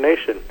sovereign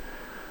nation.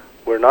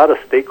 we're not a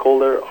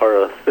stakeholder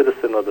or a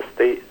citizen of the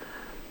state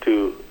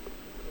to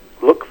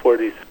look for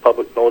these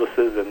public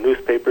notices in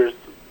newspapers.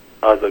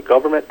 As a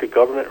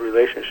government-to-government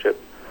relationship,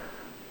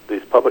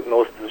 these public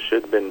notices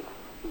should have been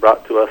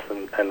brought to us,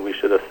 and we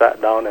should have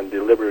sat down and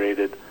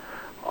deliberated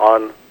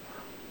on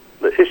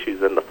the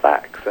issues and the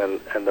facts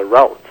and the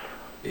routes.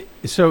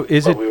 So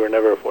but we were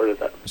never afforded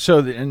that.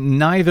 So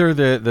neither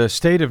the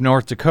state of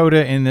North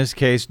Dakota in this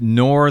case,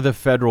 nor the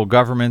federal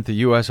government, the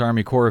U.S.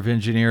 Army Corps of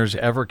Engineers,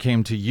 ever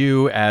came to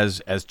you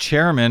as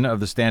chairman of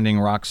the Standing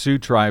Rock Sioux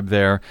tribe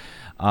there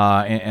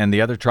and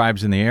the other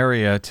tribes in the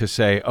area to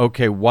say,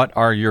 okay, what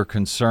are your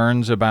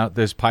concerns about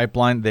this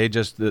pipeline? They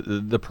just,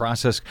 the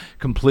process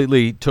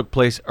completely took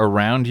place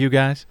around you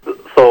guys?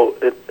 So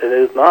it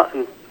is not,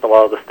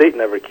 well, the state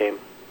never came,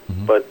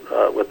 but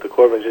with the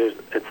Corps of Engineers,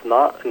 it's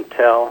not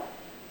until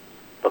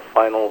the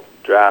final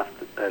draft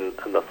and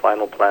the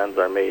final plans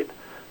are made,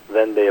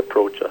 then they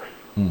approach us.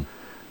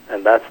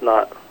 And that's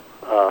not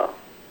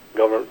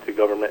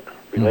government-to-government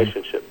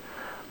relationship.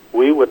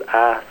 We would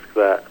ask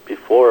that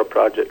before a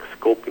project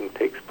scoping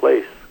takes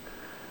place,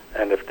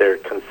 and if they're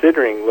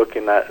considering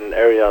looking at an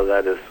area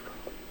that is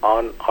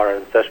on our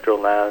ancestral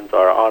lands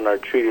or on our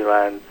treaty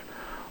lands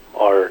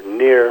or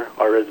near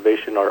our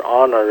reservation or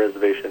on our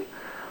reservation,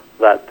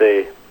 that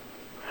they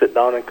sit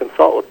down and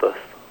consult with us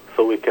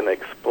so we can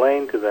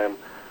explain to them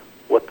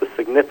what the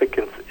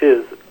significance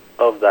is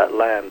of that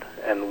land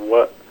and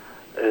what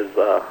is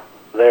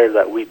there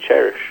that we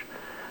cherish.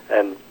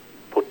 And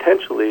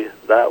potentially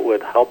that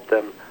would help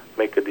them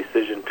make a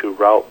decision to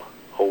route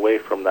away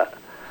from that.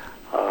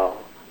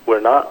 We're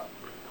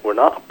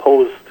not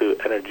opposed to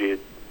energy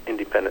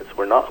independence.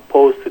 We're not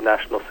opposed to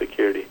national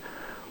security.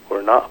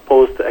 We're not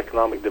opposed to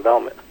economic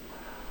development.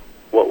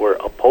 What we're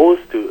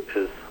opposed to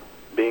is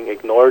being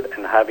ignored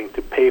and having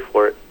to pay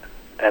for it,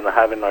 and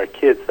having our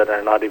kids that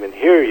are not even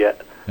here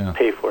yet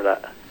pay for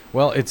that.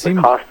 Well, the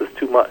cost is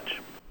too much.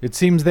 It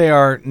seems they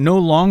are no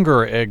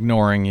longer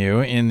ignoring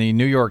you. In the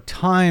New York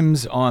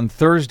Times on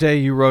Thursday,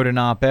 you wrote an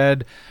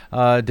op-ed,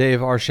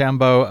 Dave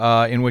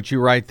Archambault, in which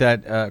you write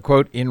that,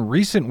 quote, in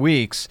recent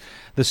weeks,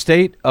 the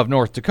state of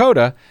North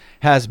Dakota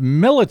has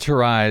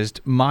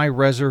militarized my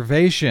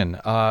reservation.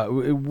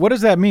 What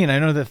does that mean? I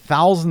know that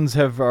thousands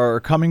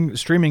are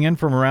streaming in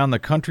from around the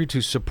country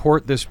to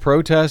support this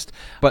protest,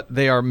 but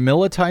they are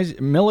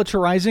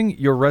militarizing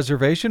your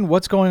reservation.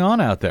 What's going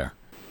on out there?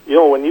 You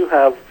know, when you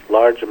have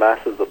large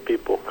masses of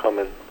people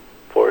coming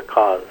for a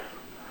cause,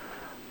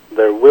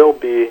 there will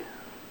be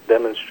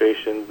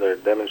demonstrations or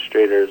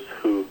demonstrators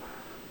who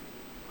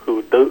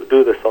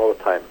do this all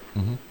the time.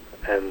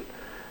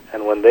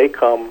 And when they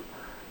come,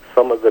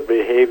 some of the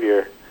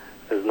behavior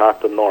is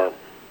not the norm.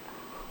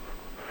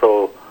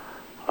 So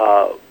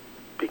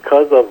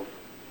because of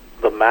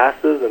the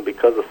masses and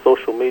because of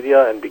social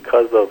media and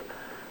because of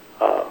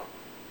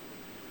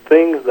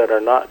things that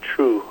are not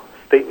true,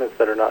 statements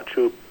that are not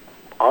true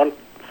on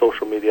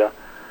social media,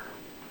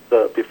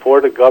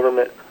 before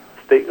the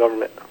state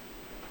government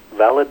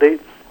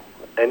validates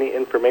any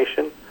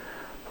information,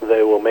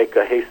 they will make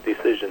a hasty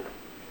decision.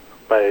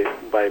 By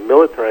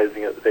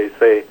militarizing it, they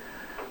say,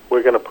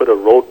 we're going to put a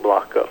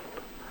roadblock up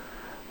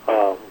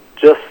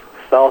just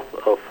south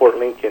of Fort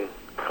Lincoln,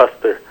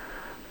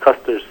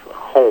 Custer's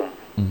home.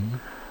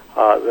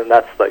 And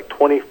that's like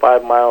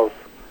 25 miles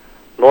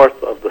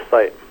north of the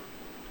site.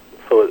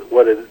 So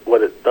what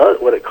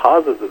it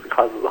causes is it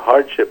causes a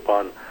hardship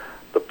on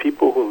the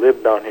people who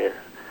live down here,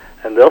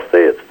 and they'll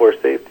say it's for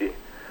safety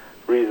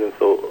reasons,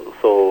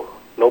 so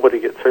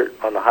nobody gets hurt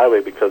on the highway,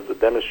 because the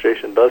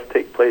demonstration does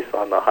take place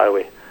on the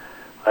highway,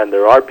 and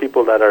there are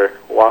people that are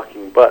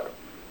walking, but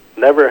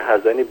never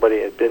has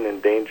anybody been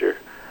in danger.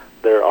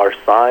 There are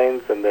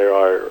signs and there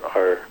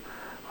are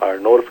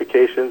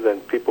notifications,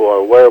 and people are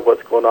aware of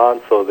what's going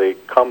on, so they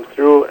come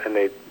through and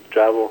they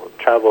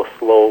travel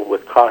slow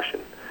with caution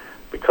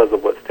because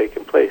of what's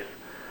taking place.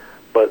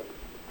 But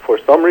for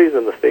some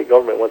reason, the state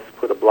government wants to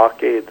put a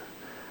blockade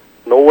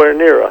nowhere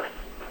near us,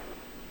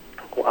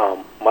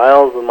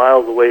 miles and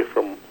miles away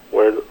from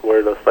where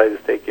the site is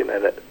taken,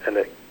 and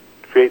it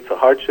creates a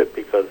hardship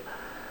because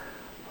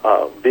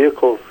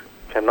vehicles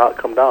cannot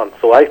come down.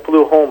 So I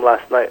flew home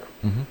last night.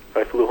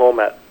 I flew home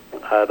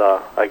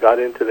I got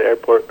into the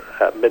airport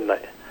at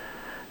midnight,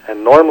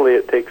 and normally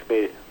it takes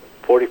me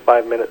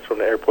 45 minutes from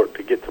the airport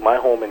to get to my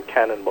home in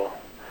Cannonball,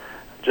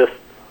 just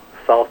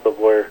south of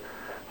where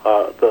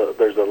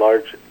there's a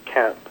large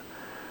camp.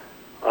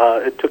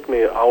 It took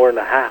me an hour and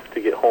a half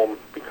to get home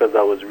because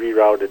I was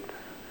rerouted,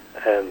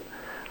 and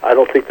I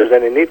don't think there's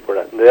any need for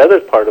that. And the other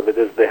part of it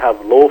is they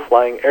have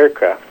low-flying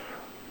aircrafts,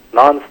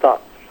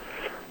 nonstop,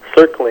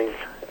 circling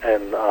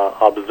and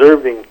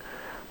observing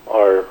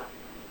or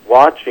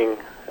watching,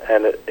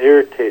 and it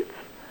irritates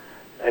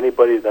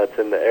anybody that's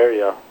in the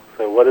area.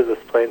 So what is this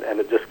plane? And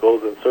it just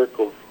goes in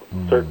circles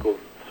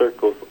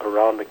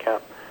around the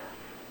camp.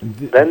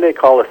 Then they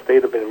call a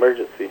state of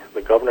emergency.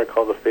 The governor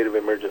calls a state of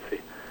emergency.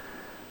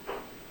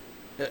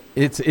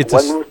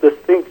 When this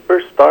thing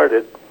first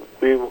started,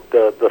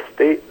 the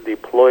state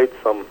deployed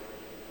some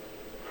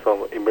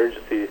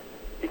emergency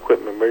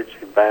equipment,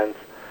 emergency vans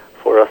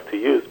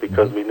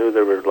because we knew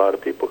there were a lot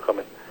of people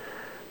coming.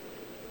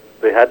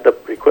 They had the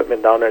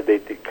equipment down there. They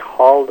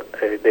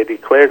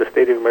declared a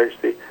state of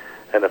emergency,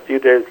 and a few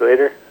days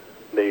later,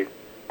 they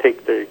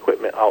take their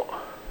equipment out.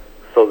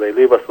 So they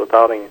leave us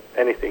without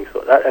anything.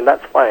 So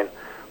that's fine.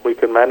 We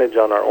can manage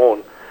on our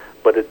own,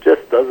 but it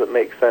just doesn't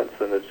make sense,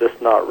 and it's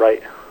just not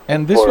right.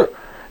 And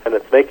and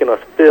it's making us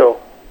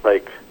feel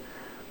like,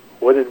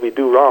 what did we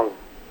do wrong?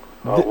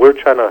 We're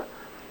trying to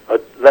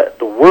let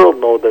the world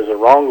know there's a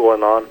wrong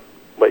going on,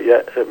 but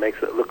yet it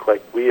makes it look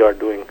like we are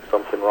doing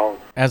something wrong.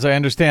 As I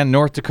understand,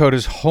 North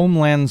Dakota's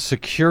Homeland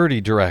Security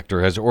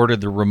Director has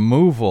ordered the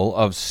removal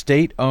of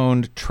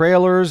state-owned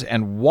trailers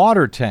and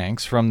water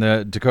tanks from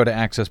the Dakota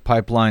Access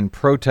Pipeline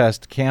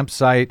protest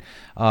campsite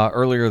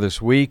earlier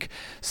this week,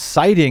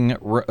 citing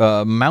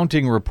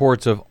mounting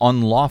reports of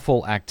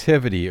unlawful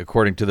activity,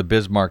 according to the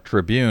Bismarck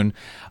Tribune.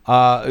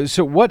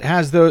 So what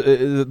has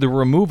the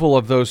removal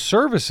of those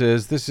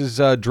services? This is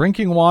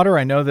drinking water.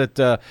 I know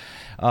that,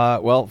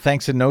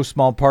 thanks in no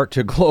small part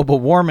to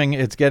global warming,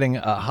 it's getting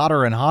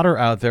hotter and hotter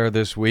out there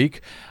this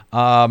week,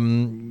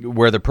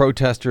 where the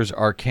protesters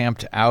are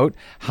camped out.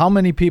 How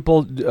many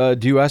people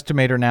do you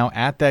estimate are now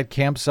at that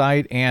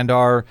campsite, and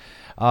are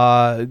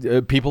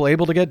people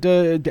able to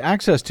get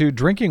access to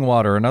drinking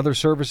water and other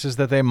services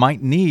that they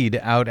might need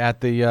out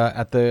at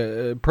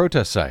the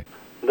protest site?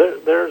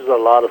 There's a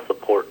lot of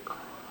support.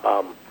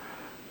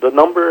 The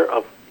number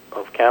of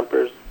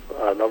campers,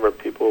 number of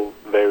people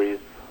varies.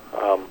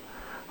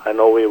 I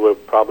know we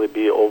would probably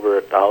be over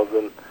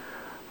 1,000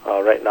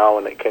 right now,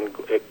 and it can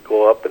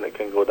go up and it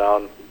can go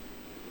down.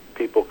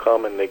 People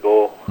come and they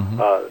go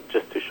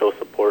just to show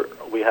support.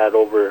 We had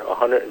over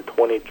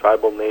 120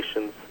 tribal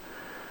nations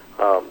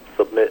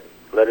submit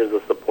letters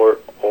of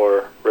support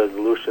or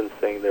resolutions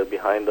saying they're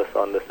behind us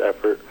on this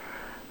effort.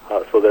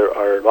 So there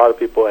are a lot of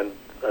people, and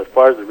as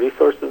far as the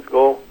resources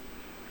go,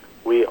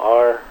 we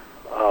are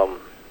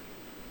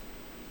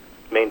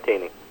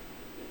maintaining.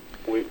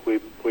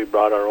 We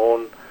brought our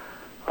own.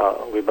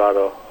 We brought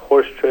a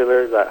horse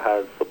trailer that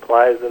has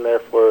supplies in there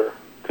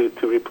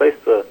to replace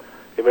the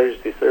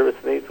emergency service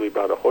needs. We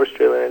brought a horse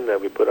trailer in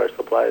that we put our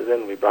supplies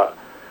in. We brought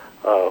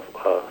a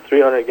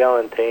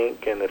 300-gallon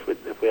tank, and if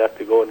we have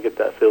to go and get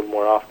that filled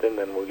more often,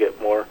 then we'll get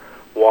more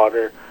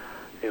water.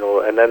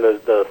 And then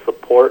there's the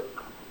support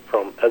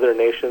from other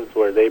nations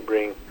where they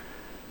bring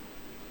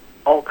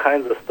all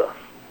kinds of stuff.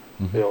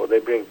 They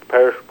bring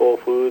perishable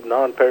food,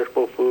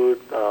 non-perishable food,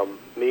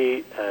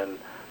 meat, and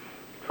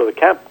so the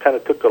camp kind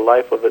of took a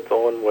life of its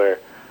own, where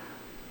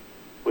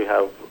we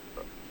have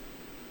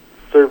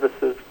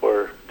services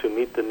to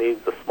meet the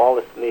needs, the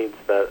smallest needs,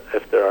 that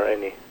if there are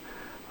any.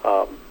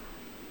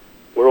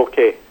 We're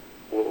okay.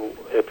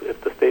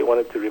 If the state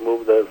wanted to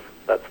remove those,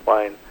 that's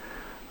fine.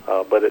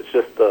 But it's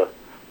just a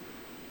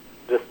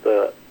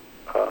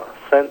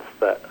sense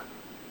that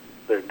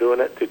they're doing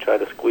it to try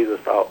to squeeze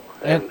us out,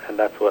 and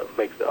that's what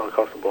makes it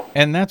uncomfortable.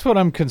 And that's what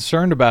I'm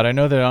concerned about. I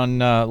know that on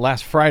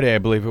last Friday, I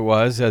believe it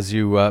was, as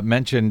you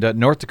mentioned,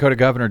 North Dakota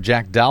Governor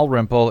Jack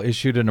Dalrymple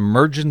issued an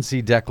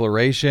emergency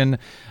declaration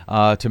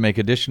to make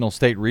additional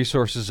state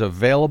resources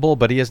available,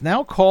 but he has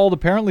now called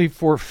apparently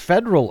for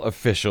federal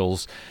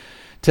officials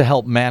to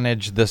help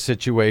manage the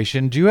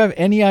situation. Do you have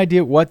any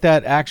idea what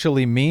that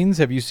actually means?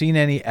 Have you seen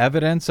any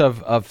evidence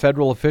of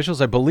federal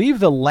officials? I believe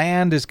the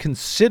land is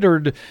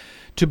considered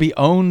to be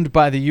owned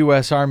by the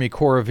U.S. Army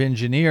Corps of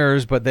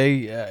Engineers, but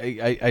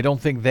I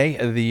don't think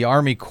the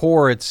Army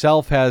Corps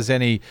itself has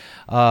any,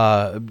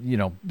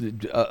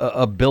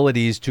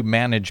 abilities to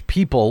manage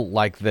people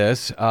like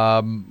this.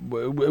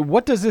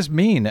 What does this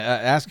mean,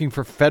 asking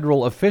for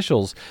federal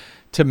officials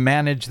to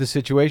manage the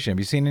situation? Have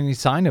you seen any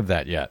sign of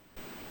that yet?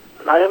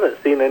 I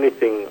haven't seen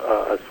anything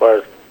as far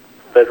as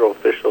federal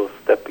officials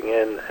stepping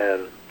in,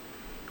 and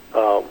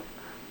the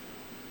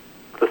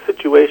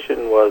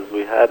situation was we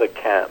had a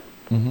camp,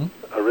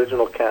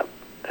 original camp,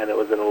 and it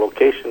was in a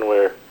location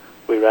where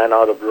we ran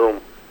out of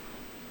room.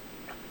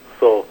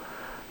 So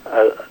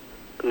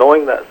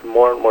knowing that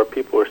more and more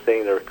people were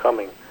saying they were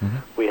coming,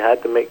 we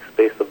had to make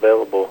space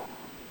available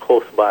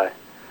close by.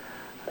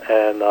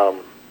 And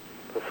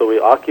so we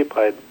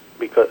occupied,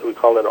 because we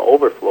call it an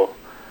overflow.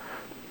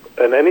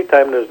 And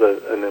anytime there's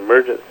an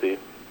emergency,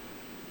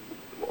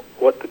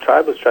 what the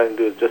tribe was trying to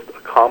do is just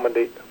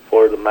accommodate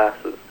for the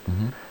masses.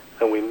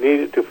 And we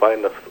needed to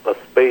find a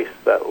space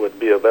that would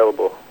be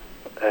available,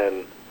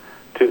 and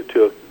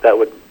to that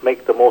would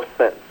make the most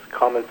sense,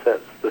 common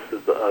sense. This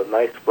is a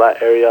nice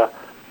flat area.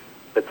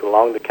 It's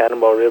along the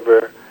Cannonball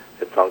River.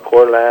 It's on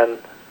Corps land.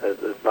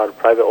 It's not a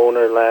private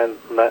owner land.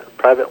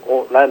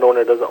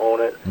 Landowner doesn't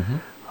own it.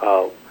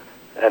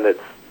 And it's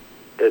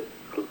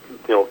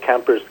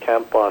campers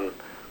camp on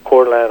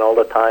Corps land all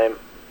the time.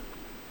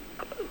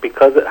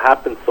 Because it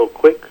happened so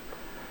quick,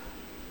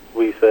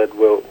 we said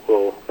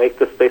we'll make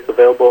the space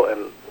available,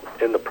 and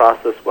in the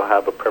process we'll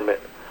have a permit.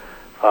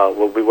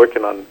 We'll be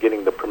working on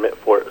getting the permit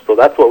for it. So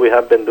that's what we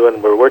have been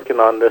doing. We're working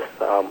on this.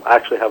 I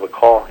actually have a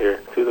call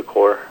here to the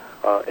Corps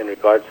in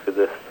regards to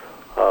this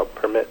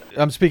permit.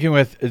 I'm speaking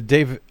with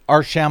Dave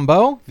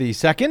Archambault, the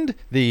second,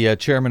 the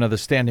chairman of the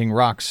Standing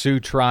Rock Sioux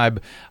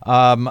tribe.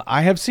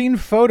 I have seen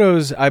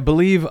photos, I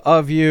believe,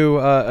 of you,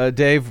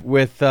 Dave,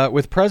 with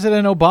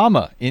President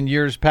Obama in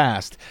years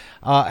past.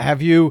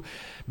 Have you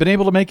been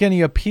able to make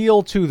any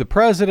appeal to the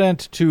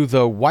president, to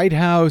the White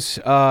House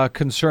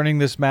concerning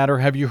this matter?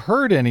 Have you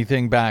heard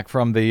anything back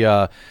from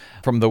the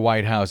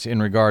White House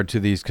in regard to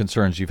these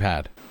concerns you've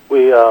had?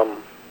 We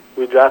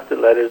drafted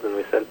letters and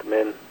we sent them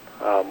in.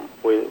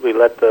 We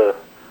let the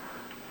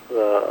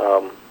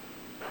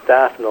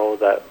staff know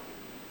that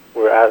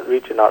we're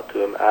reaching out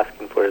to him,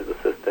 asking for his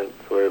assistance.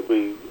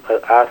 We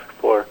asked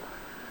for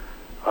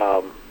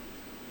our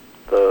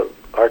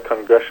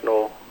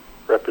congressional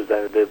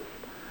representatives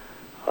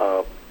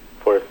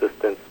for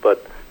assistance,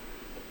 but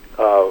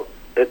I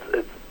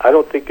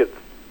don't think it's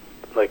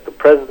like the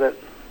president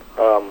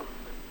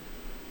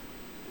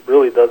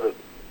really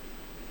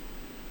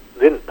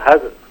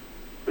hasn't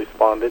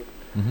responded.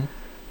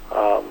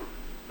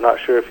 Not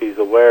sure if he's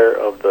aware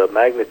of the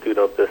magnitude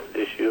of this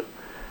issue.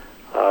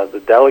 The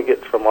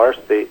delegates from our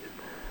state,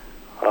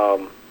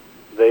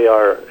 they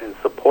are in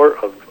support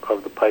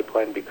of the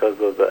pipeline because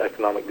of the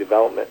economic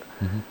development.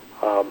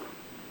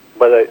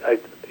 But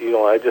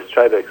I just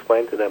try to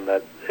explain to them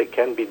that it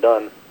can be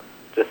done.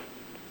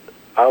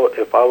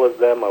 If I was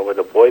them, I would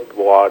avoid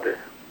water.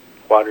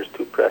 Water's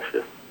too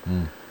precious,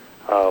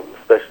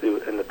 especially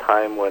in the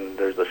time when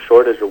there's a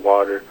shortage of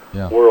water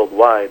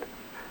worldwide,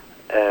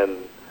 and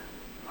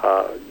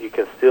you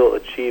can still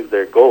achieve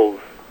their goals.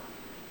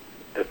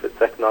 If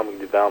it's economic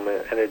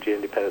development, energy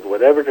independence,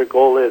 whatever their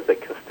goal is,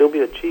 it can still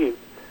be achieved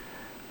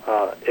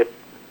if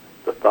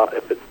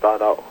it's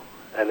thought out,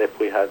 and if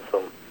we had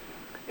some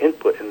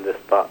input in this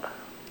thought.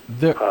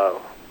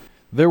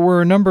 There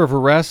were a number of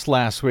arrests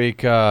last week,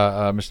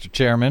 Mr.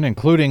 Chairman,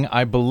 including,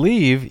 I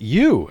believe,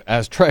 you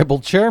as tribal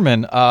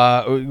chairman.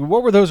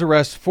 What were those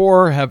arrests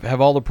for? Have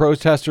all the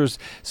protesters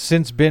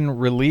since been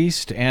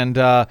released? And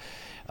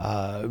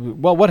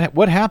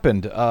what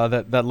happened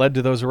that led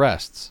to those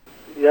arrests?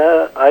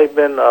 Yeah, I've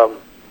been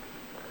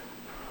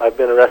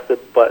arrested,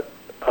 but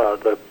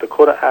the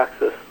Dakota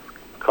Access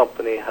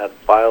Company had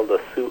filed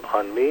a suit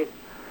on me.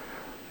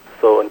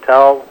 So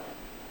until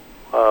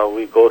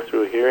we go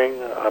through a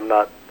hearing, I'm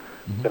not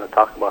going to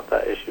talk about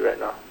that issue right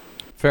now.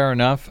 Fair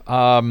enough.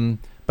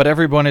 But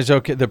everyone is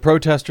okay. The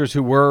protesters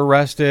who were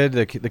arrested,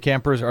 the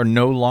campers, are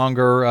no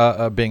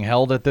longer being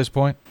held at this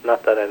point?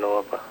 Not that I know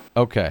of.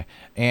 Okay.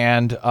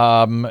 And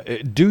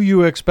do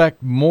you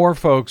expect more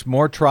folks,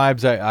 more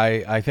tribes?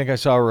 I think I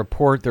saw a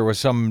report. There was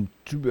some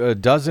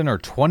dozen or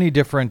 20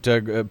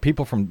 different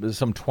people from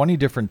some 20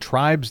 different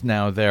tribes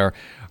now there.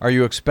 Are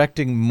you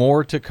expecting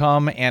more to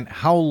come? And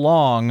how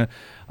long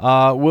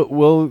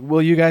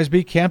will you guys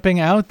be camping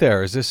out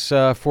there? Is this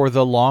for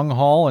the long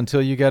haul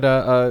until you get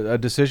a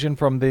decision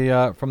from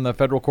the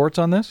federal courts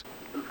on this?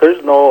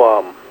 There's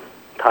no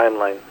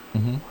timeline.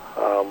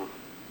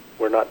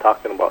 We're not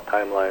talking about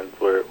timelines.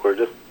 We're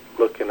just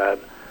looking at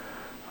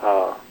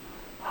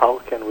how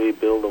can we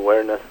build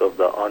awareness of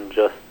the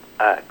unjust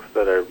acts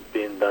that are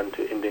being done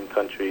to Indian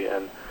country,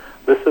 and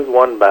this is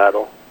one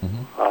battle.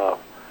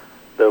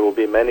 There will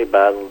be many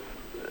battles,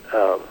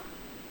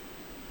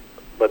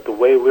 but the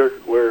way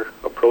we're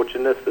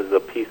approaching this is a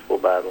peaceful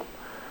battle.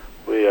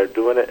 We are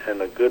doing it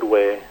in a good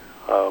way,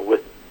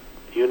 with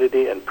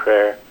unity and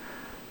prayer,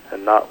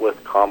 and not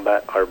with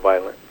combat or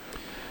violence.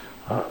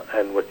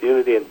 And with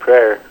unity and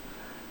prayer,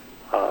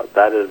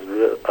 that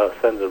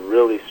sends a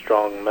really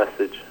strong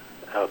message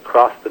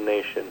across the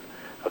nation,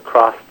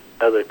 across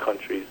other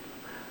countries,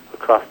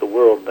 across the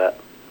world, that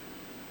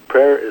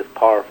prayer is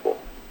powerful,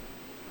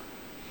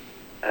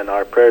 and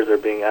our prayers are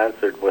being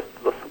answered with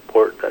the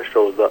support that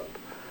shows up.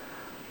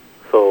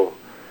 So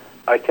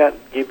I can't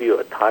give you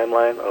a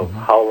timeline of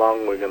how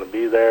long we're going to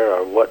be there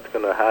or what's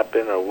going to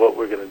happen or what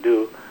we're going to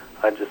do.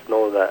 I just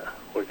know that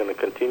we're going to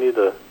continue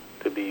to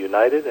be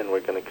united, and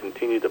we're going to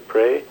continue to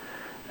pray,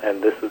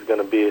 and this is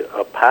going to be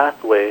a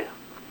pathway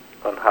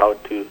on how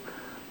to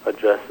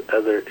address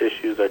other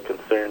issues or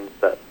concerns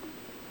that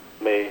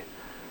may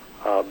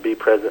be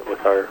present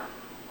with our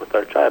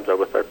tribes or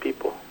with our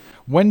people.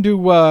 When do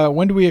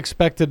we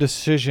expect a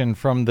decision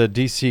from the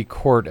D.C.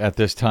 court at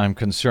this time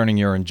concerning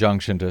your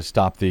injunction to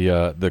stop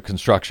the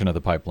construction of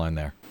the pipeline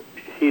there?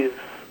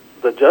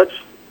 The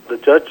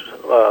judge.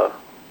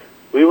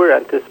 We were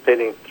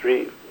anticipating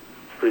 3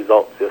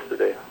 results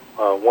yesterday.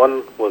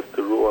 One was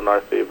to rule in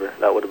our favor.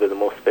 That would have been the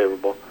most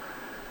favorable.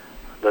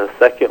 The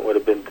second would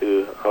have been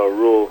to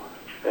rule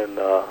in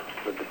the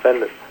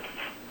defendant's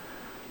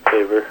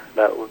favor.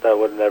 That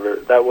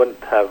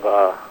wouldn't have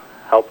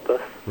helped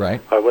us.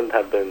 Right. I wouldn't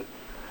have been.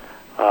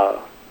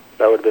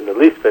 That would have been the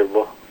least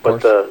favorable.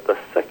 But the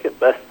second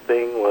best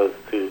thing was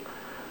to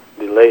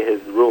delay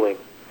his ruling,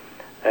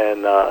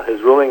 and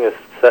his ruling is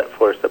set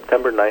for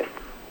September 9th,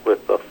 with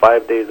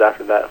 5 days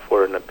after that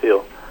for an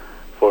appeal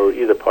for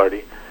either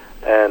party.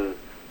 And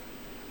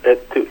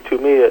to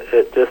me,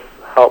 it just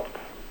helps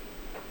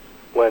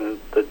when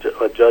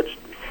a judge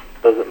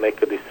doesn't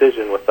make a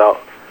decision without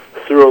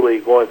thoroughly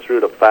going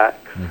through the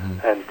facts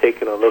and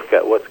taking a look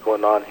at what's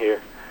going on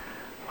here.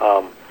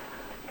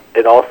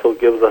 It also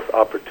gives us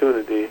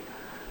opportunity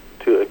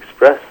to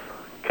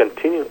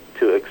continue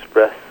to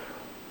express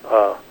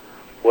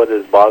what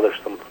is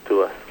bothersome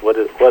to us, what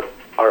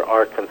are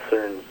our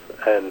concerns,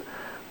 and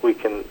we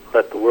can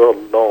let the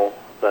world know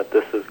that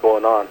this is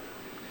going on,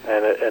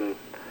 and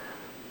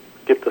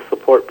get the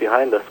support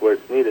behind us where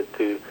it's needed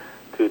to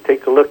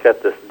take a look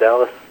at this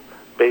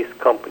Dallas-based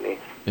company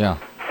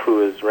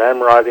who is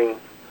ramrodding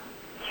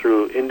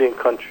through Indian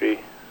country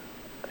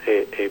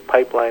a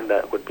pipeline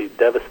that would be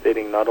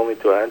devastating not only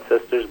to our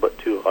ancestors but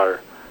to our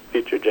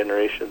future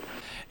generations.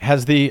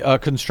 Has the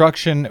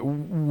construction,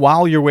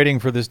 while you're waiting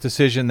for this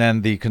decision,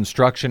 then the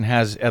construction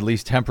has at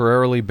least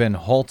temporarily been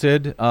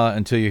halted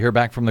until you hear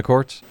back from the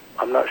courts?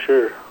 I'm not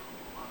sure.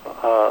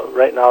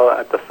 Right now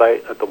at the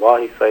site, at the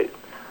Wahi site,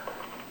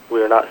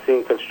 we are not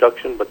seeing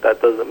construction, but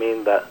that doesn't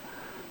mean that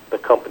the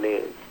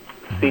company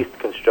ceased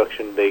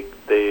construction. This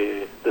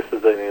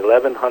is an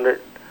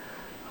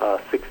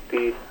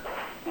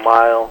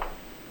 1,160-mile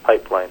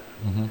pipeline,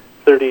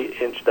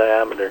 30-inch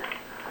diameter,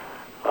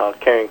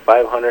 carrying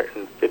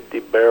 550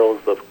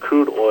 barrels of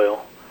crude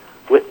oil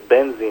with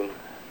benzene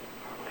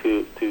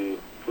to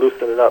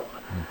loosen it up.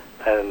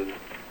 And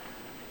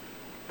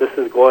this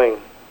is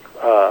going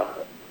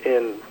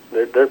in.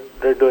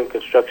 They're doing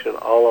construction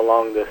all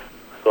along this.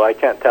 So I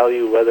can't tell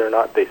you whether or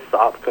not they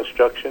stopped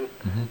construction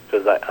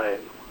because I'm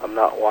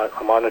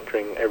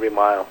monitoring every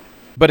mile.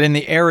 But in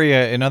the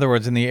area, in other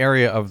words, in the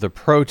area of the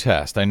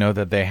protest, I know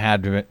that they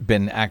had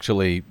been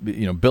actually,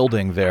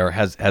 building there.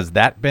 Has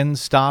that been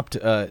stopped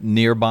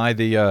nearby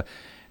the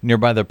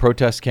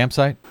protest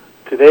campsite?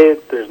 Today,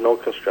 there's no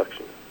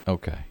construction.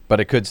 Okay,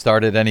 but it could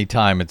start at any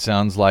time. It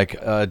sounds like.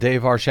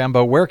 Dave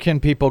Archambault, where can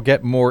people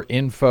get more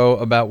info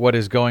about what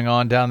is going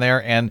on down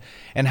there, and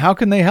how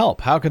can they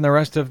help? How can the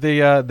rest of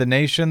the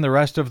nation, the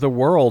rest of the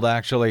world,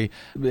 actually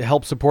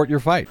help support your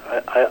fight?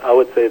 I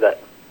would say that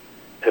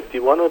if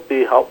you want to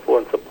be helpful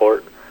and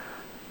support,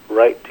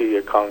 write to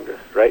your Congress,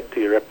 write to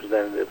your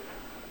representatives,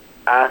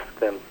 ask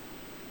them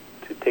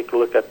to take a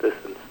look at this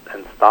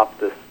and stop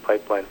this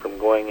pipeline from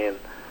going in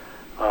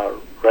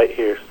right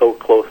here, so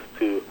close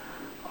to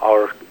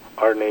our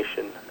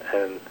nation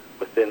and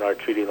within our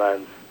treaty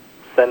lands.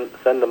 Send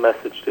a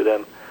message to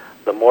them.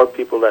 The more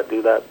people that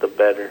do that, the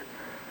better.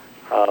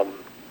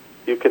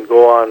 You can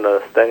go on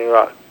the Standing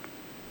Rock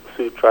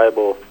Sioux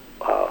Tribal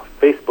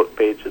Facebook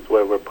page, is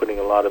where we're putting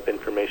a lot of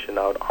information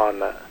out on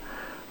that,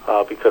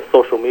 because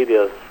social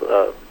media is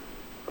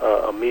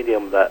a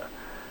medium that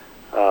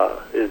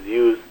is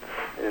used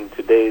in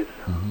today's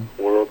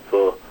world.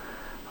 So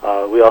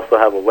we also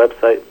have a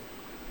website,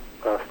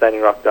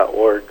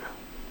 standingrock.org,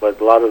 but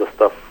a lot of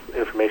the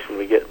information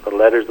we get, the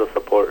letters of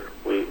support,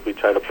 we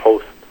try to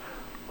post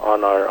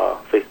on our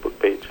Facebook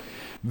page.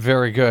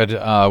 Very good.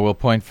 We'll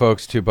point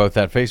folks to both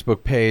that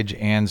Facebook page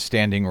and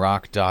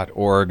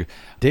standingrock.org.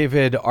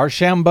 David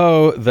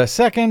Archambault, the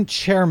second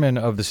chairman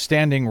of the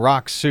Standing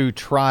Rock Sioux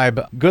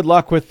Tribe. Good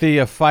luck with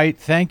the fight.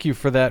 Thank you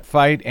for that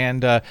fight,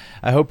 and I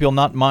hope you'll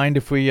not mind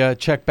if we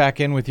check back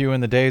in with you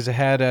in the days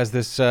ahead as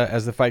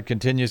the fight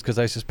continues, because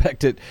I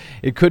suspect it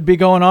could be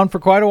going on for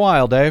quite a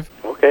while, Dave.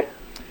 Okay.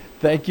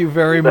 Thank you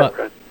very much.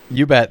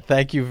 You bet.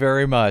 Thank you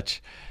very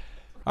much.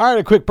 All right,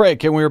 a quick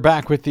break, and we're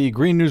back with the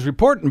Green News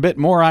Report and a bit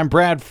more. I'm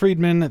Brad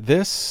Friedman.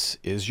 This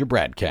is your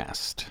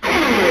BradCast.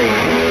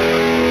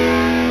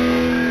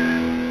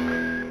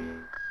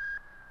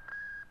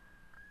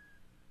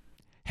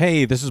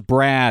 Hey, this is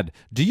Brad.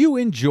 Do you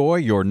enjoy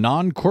your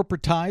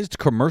non-corporatized,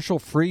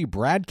 commercial-free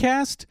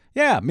BradCast?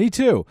 Yeah, me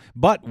too.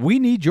 But we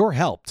need your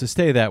help to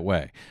stay that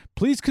way.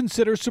 Please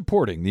consider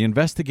supporting the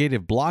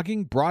investigative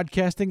blogging,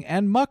 broadcasting,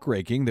 and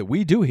muckraking that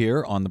we do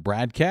here on the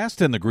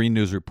BradCast and the Green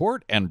News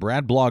Report and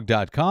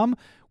bradblog.com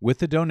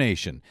with a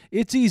donation.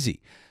 It's easy.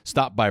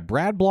 Stop by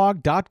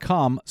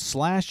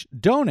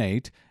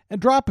bradblog.com/donate and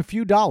drop a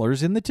few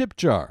dollars in the tip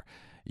jar.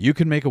 You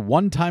can make a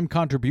one-time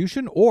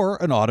contribution or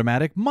an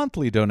automatic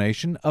monthly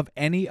donation of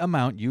any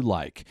amount you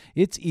like.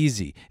 It's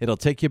easy. It'll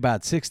take you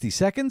about 60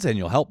 seconds, and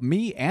you'll help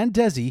me and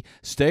Desi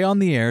stay on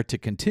the air to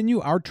continue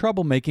our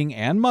troublemaking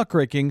and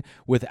muckraking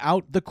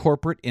without the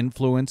corporate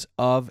influence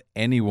of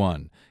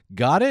anyone.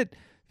 Got it?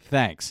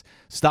 Thanks.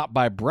 Stop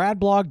by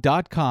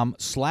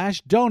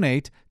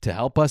bradblog.com/donate to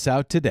help us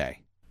out today.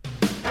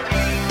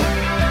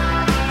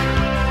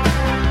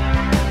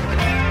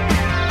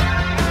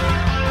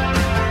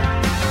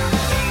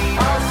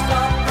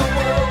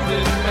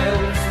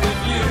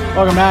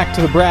 Welcome back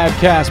to the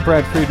BradCast.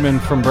 Brad Friedman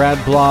from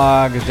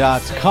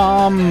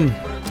bradblog.com.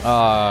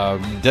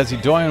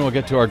 Desi Doyen will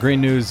get to our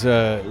Green News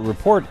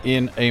report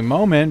in a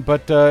moment,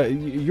 but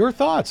your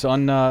thoughts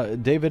on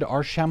David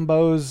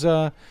Archambault's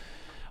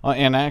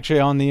and actually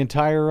on the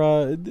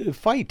entire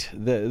fight,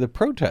 the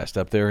protest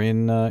up there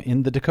in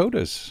the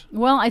Dakotas.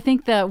 Well, I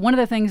think that one of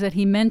the things that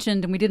he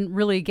mentioned and we didn't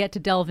really get to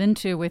delve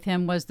into with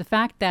him was the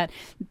fact that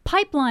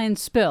pipeline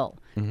spill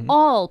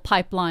All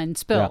pipelines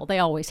spill. Yeah. They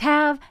always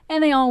have,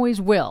 and they always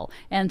will.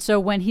 And so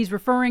when he's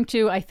referring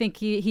to, I think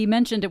he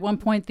mentioned at one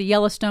point the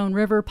Yellowstone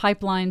River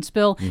pipeline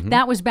spill,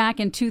 that was back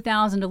in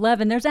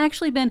 2011. There's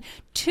actually been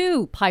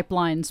 2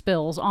 pipeline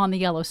spills on the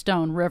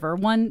Yellowstone River,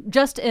 one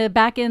just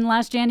back in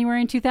last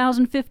January in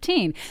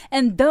 2015.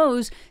 And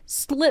those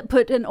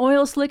put an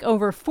oil slick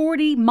over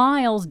 40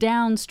 miles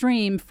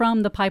downstream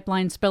from the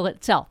pipeline spill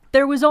itself.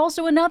 There was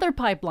also another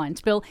pipeline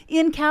spill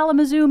in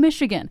Kalamazoo,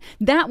 Michigan.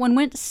 That one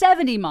went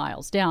 70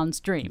 miles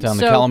downstream. Down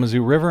the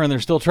Kalamazoo River, and they're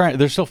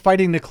still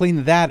fighting to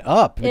clean that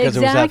up because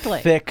it was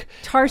that thick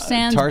tar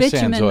sands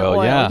bitumen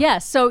oil. Yeah.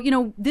 Yes. So,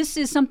 this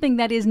is something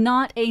that is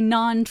not a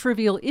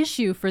non-trivial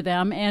issue for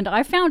them, and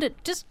I found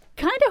it just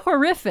kind of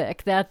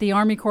horrific that the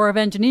Army Corps of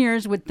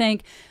Engineers would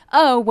think,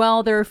 oh,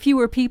 well, there are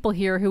fewer people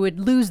here who would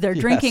lose their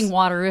drinking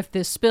water if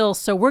this spills,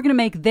 so we're going to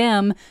make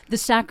them the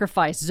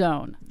sacrifice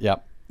zone.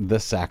 Yep. The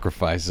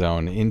sacrifice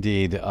zone,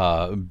 indeed.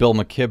 Bill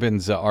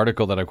McKibben's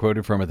article that I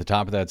quoted from at the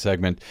top of that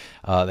segment,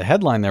 the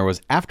headline there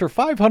was, after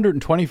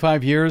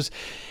 525 years,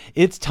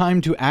 it's time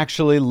to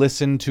actually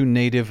listen to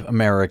Native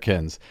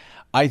Americans.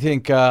 I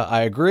think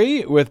I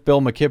agree with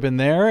Bill McKibben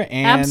there.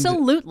 And,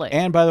 absolutely.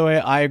 And by the way,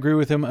 I agree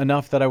with him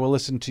enough that I will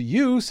listen to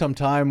you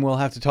sometime. We'll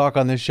have to talk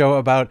on this show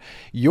about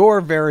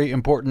your very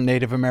important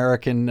Native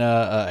American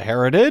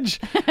heritage,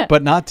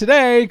 but not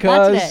today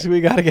because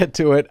we got to get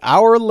to it.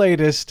 Our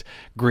latest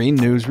Green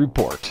News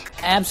Report.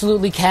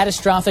 Absolutely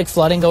catastrophic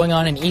flooding going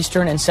on in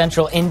eastern and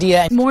central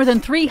India. More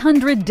than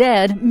 300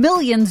 dead,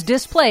 millions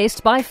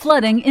displaced by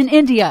flooding in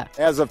India.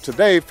 As of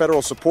today,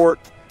 federal support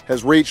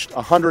has reached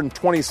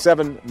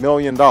 $127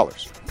 million.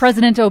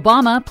 President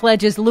Obama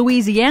pledges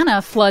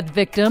Louisiana flood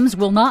victims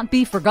will not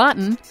be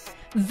forgotten.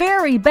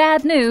 Very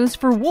bad news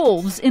for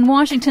wolves in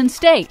Washington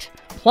state.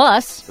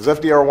 Plus, as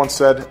FDR once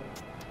said,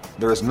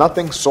 there is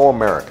nothing so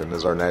American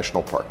as our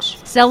national parks.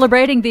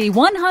 Celebrating the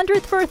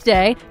 100th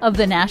birthday of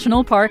the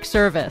National Park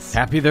Service.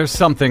 Happy there's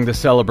something to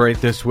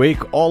celebrate this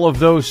week. All of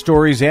those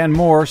stories and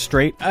more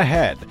straight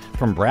ahead.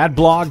 From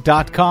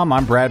BradBlog.com,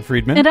 I'm Brad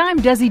Friedman. And I'm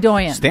Desi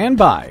Doyen. Stand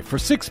by for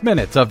 6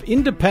 minutes of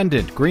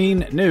independent green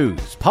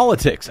news,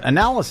 politics,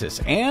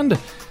 analysis, and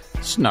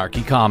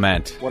snarky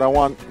comment. What I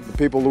want the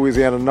people of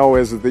Louisiana to know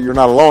is that you're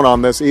not alone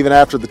on this, even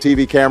after the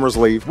TV cameras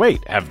leave.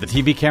 Wait, have the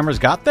TV cameras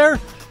got there?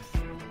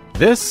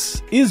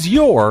 This is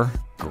your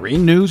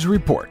Green News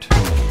Report.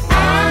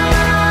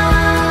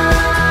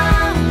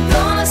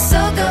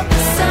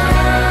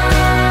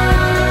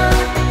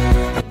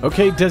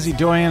 Okay, Desi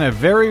Doyen, a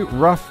very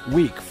rough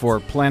week for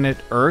planet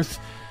Earth.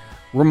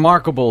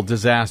 Remarkable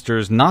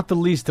disasters, not the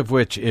least of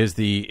which is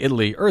the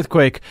Italy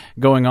earthquake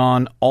going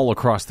on all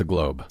across the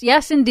globe.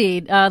 Yes,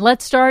 indeed.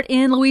 Let's start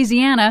in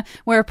Louisiana,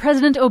 where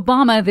President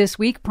Obama this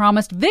week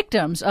promised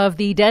victims of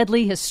the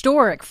deadly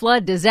historic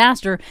flood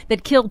disaster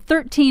that killed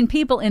 13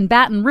 people in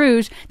Baton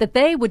Rouge that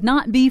they would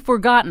not be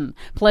forgotten,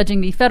 pledging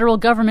the federal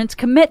government's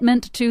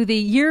commitment to the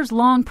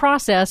years-long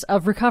process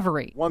of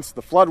recovery. Once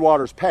the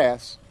floodwaters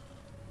pass,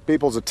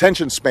 people's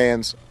attention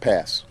spans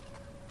pass.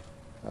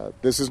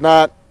 This is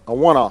not a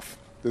one-off.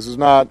 This is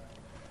not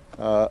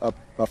a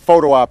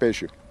photo op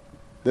issue.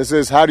 This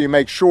is how do you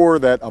make sure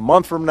that a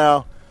month from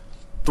now,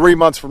 3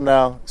 months from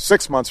now,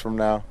 6 months from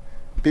now,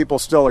 people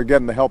still are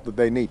getting the help that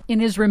they need. In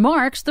his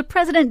remarks, the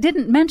president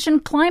didn't mention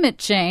climate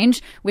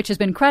change, which has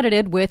been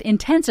credited with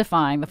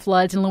intensifying the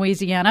floods in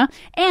Louisiana.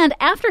 And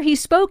after he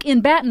spoke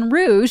in Baton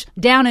Rouge,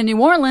 down in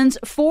New Orleans,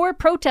 4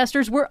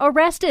 protesters were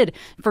arrested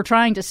for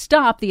trying to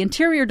stop the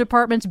Interior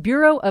Department's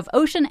Bureau of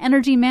Ocean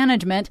Energy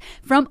Management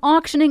from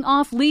auctioning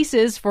off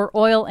leases for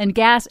oil and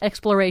gas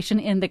exploration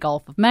in the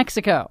Gulf of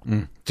Mexico.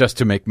 Just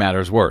to make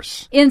matters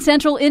worse. In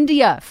central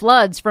India,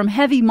 floods from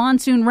heavy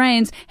monsoon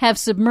rains have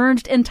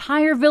submerged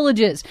entire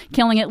villages,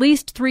 killing at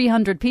least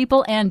 300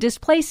 people and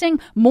displacing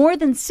more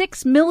than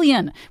 6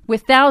 million,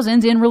 with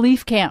thousands in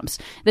relief camps.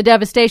 The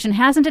devastation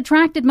hasn't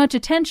attracted much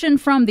attention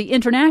from the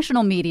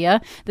international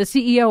media. The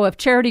CEO of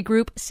charity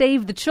group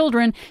Save the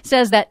Children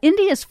says that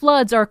India's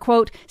floods are,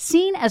 quote,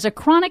 seen as a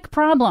chronic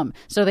problem,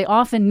 so they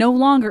often no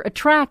longer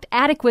attract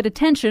adequate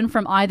attention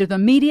from either the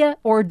media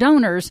or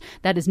donors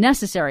that is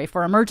necessary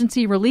for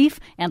emergency relief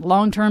and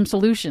long-term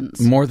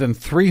solutions. More than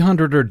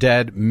 300 are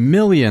dead,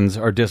 millions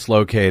are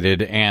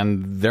dislocated,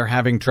 and they're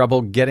having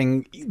trouble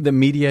getting the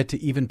media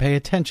to even pay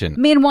attention.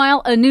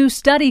 Meanwhile, a new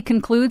study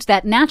concludes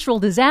that natural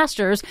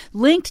disasters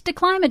linked to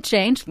climate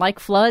change, like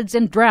floods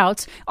and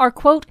droughts, are,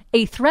 quote,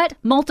 a threat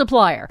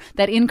multiplier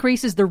that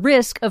increases the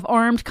risk of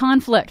armed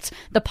conflicts.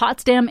 The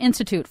Potsdam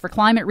Institute for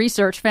Climate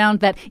Research found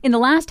that in the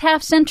last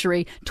half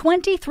century,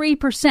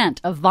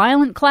 23% of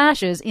violent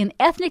clashes in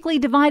ethnically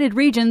divided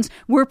regions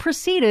were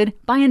preceded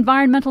by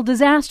environmental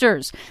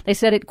disasters. They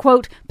said it,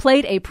 quote,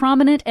 played a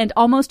prominent and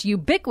almost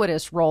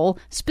ubiquitous role,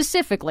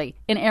 specifically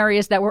in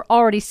areas that were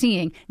already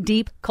seeing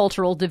deep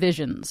cultural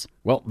divisions.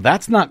 Well,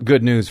 that's not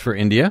good news for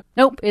India.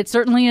 Nope, it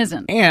certainly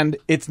isn't. And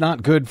it's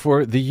not good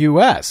for the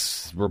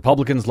U.S.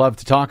 Republicans love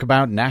to talk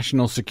about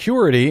national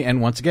security,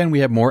 and once again, we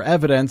have more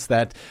evidence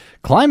that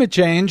climate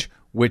change,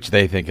 which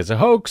they think is a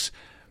hoax,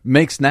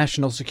 makes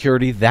national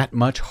security that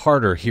much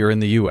harder here in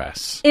the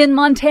U.S. In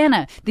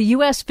Montana, the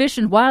U.S. Fish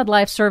and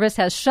Wildlife Service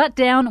has shut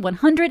down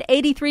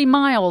 183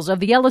 miles of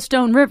the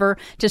Yellowstone River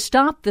to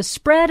stop the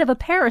spread of a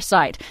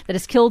parasite that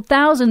has killed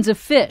thousands of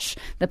fish.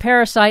 The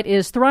parasite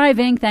is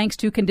thriving thanks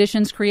to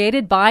conditions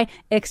created by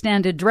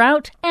extended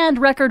drought and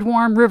record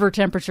warm river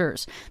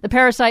temperatures. The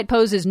parasite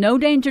poses no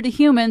danger to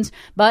humans,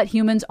 but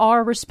humans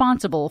are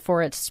responsible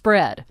for its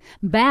spread.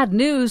 Bad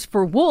news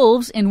for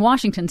wolves in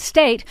Washington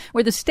state,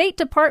 where the State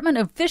Department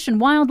of Fish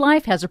and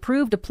Wildlife has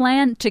approved a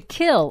plan to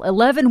kill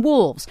 11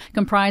 wolves,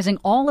 comprising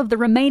all of the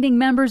remaining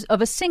members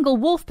of a single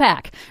wolf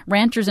pack.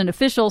 Ranchers and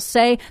officials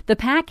say the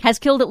pack has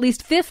killed at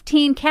least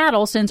 15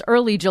 cattle since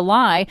early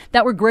July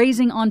that were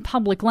grazing on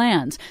public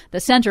lands. The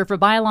Center for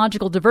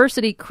Biological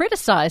Diversity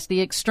criticized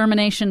the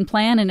extermination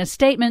plan in a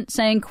statement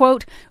saying,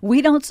 quote,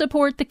 "We don't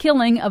support the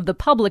killing of the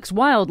public's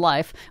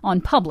wildlife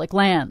on public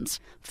lands."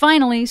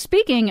 Finally,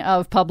 speaking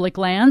of public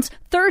lands,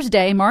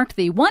 Thursday marked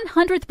the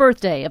 100th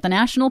birthday of the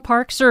National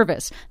Park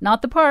Service.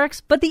 Not the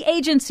parks, but the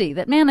agency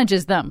that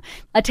manages them.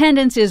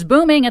 Attendance is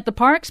booming at the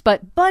parks,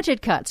 but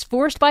budget cuts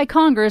forced by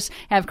Congress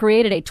have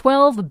created a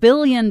 $12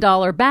 billion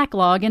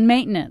backlog in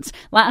maintenance.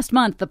 Last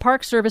month, the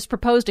Park Service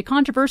proposed a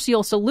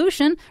controversial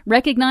solution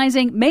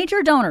recognizing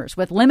major donors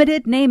with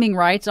limited naming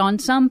rights on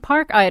some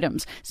park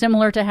items,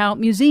 similar to how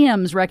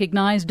museums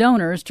recognize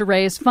donors to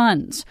raise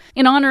funds.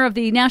 In honor of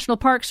the National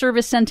Park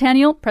Service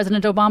centennial,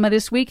 President Obama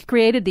this week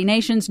created the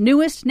nation's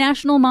newest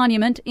national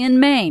monument in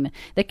Maine,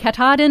 the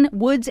Katahdin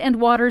Woods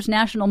and Waters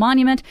National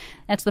Monument.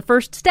 That's the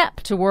first step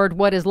toward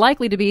what is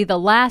likely to be the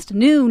last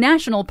new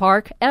national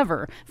park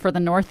ever for the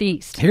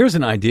Northeast. Here's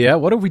an idea.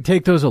 What if we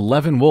take those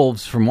 11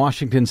 wolves from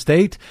Washington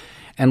state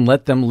and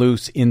let them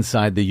loose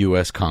inside the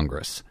U.S.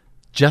 Congress?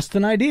 Just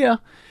an idea.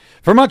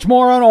 For much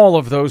more on all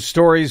of those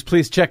stories,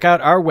 please check out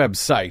our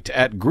website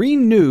at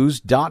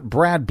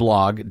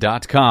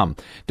greennews.bradblog.com.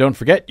 Don't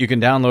forget, you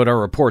can download our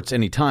reports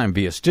anytime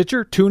via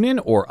Stitcher,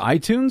 TuneIn, or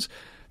iTunes.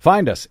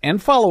 Find us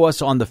and follow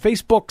us on the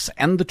Facebooks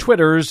and the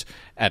Twitters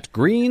at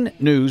Green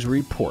News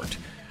Report.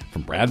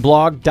 From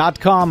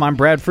bradblog.com, I'm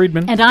Brad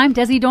Friedman. And I'm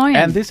Desi Doyen.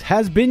 And this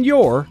has been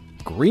your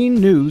Green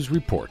News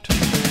Report.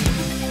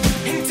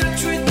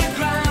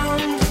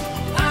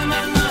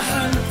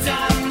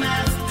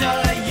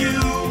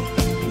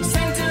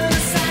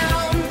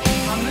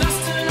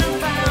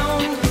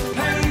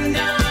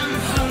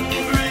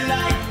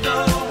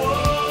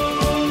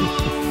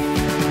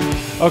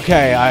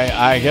 Okay,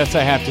 I guess I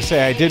have to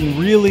say I didn't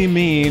really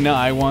mean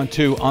I want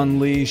to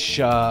unleash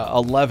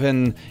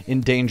 11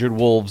 endangered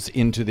wolves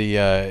into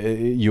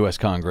the U.S.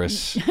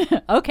 Congress.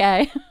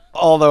 Okay.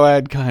 Although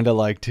I'd kind of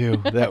like to.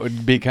 That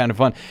would be kind of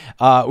fun.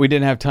 We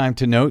didn't have time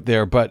to note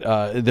there, but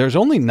there's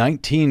only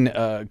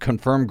 19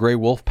 confirmed gray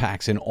wolf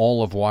packs in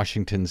all of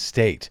Washington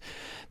state.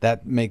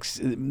 That makes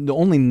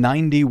only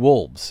 90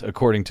 wolves,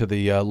 according to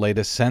the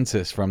latest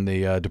census from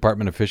the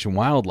Department of Fish and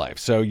Wildlife.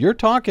 So you're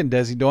talking,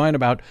 Desi Doyen,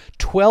 about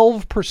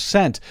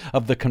 12%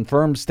 of the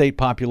confirmed state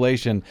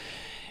population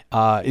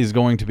is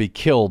going to be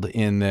killed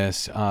in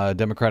this.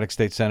 Democratic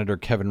State Senator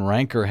Kevin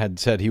Ranker had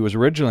said he was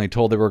originally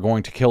told they were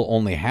going to kill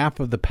only half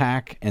of the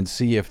pack and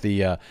see if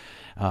the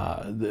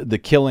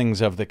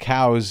killings of the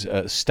cows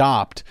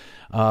stopped.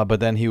 But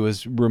then he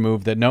was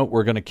removed that, no,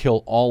 we're going to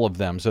kill all of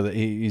them. So that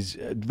he's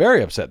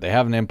very upset. They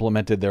haven't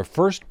implemented their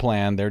first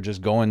plan. They're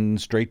just going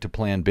straight to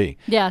plan B.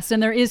 Yes,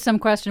 and there is some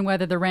question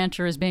whether the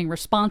rancher is being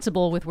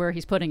responsible with where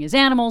he's putting his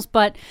animals,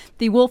 but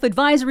the Wolf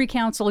Advisory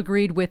Council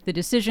agreed with the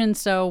decision,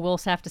 so we'll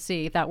have to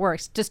see if that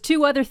works. Just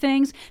two other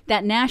things.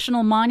 That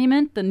national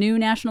monument, the new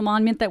national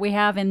monument that we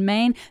have in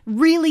Maine,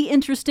 really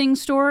interesting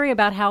story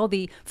about how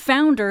the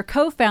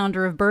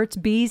co-founder of Burt's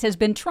Bees has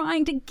been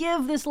trying to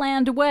give this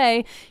land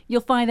away.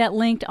 You'll find that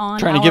linked on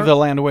trying to give the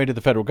land away to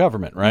the federal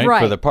government, right?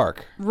 For the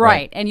park.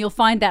 Right. And you'll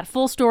find that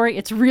full story.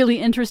 It's really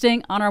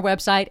interesting on our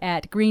website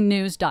at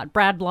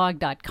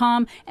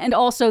greennews.bradblog.com. And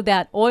also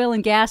that oil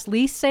and gas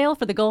lease sale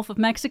for the Gulf of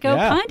Mexico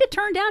kind of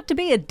turned out to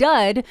be a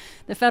dud.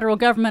 The federal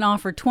government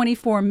offered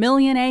 24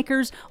 million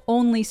acres,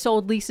 only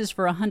sold leases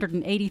for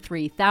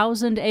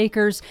 183,000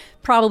 acres,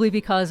 probably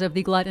because of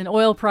the glut in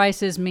oil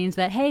prices means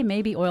that, hey,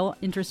 maybe oil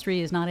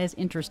industry is not as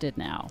interested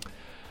now.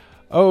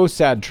 Oh,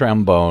 sad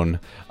trombone.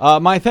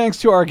 My thanks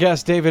to our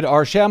guest, David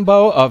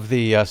Archambault of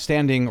the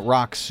Standing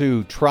Rock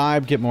Sioux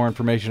tribe. Get more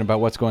information about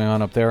what's going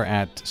on up there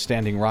at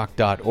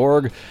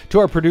standingrock.org. To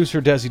our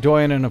producer, Desi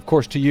Doyen, and of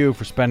course to you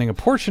for spending a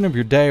portion of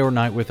your day or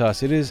night with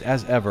us. It is,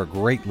 as ever,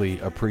 greatly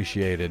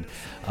appreciated.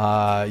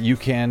 You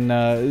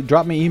can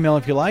drop me an email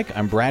if you like.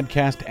 I'm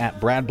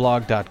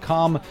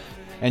bradcast@bradblog.com.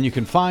 And you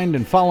can find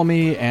and follow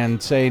me and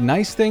say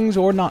nice things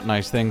or not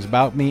nice things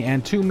about me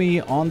and to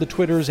me on the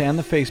Twitters and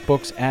the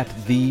Facebooks at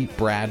The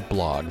Brad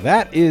Blog.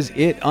 That is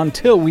it.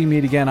 Until we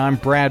meet again, I'm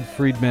Brad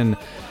Friedman.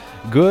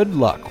 Good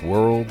luck,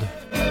 world.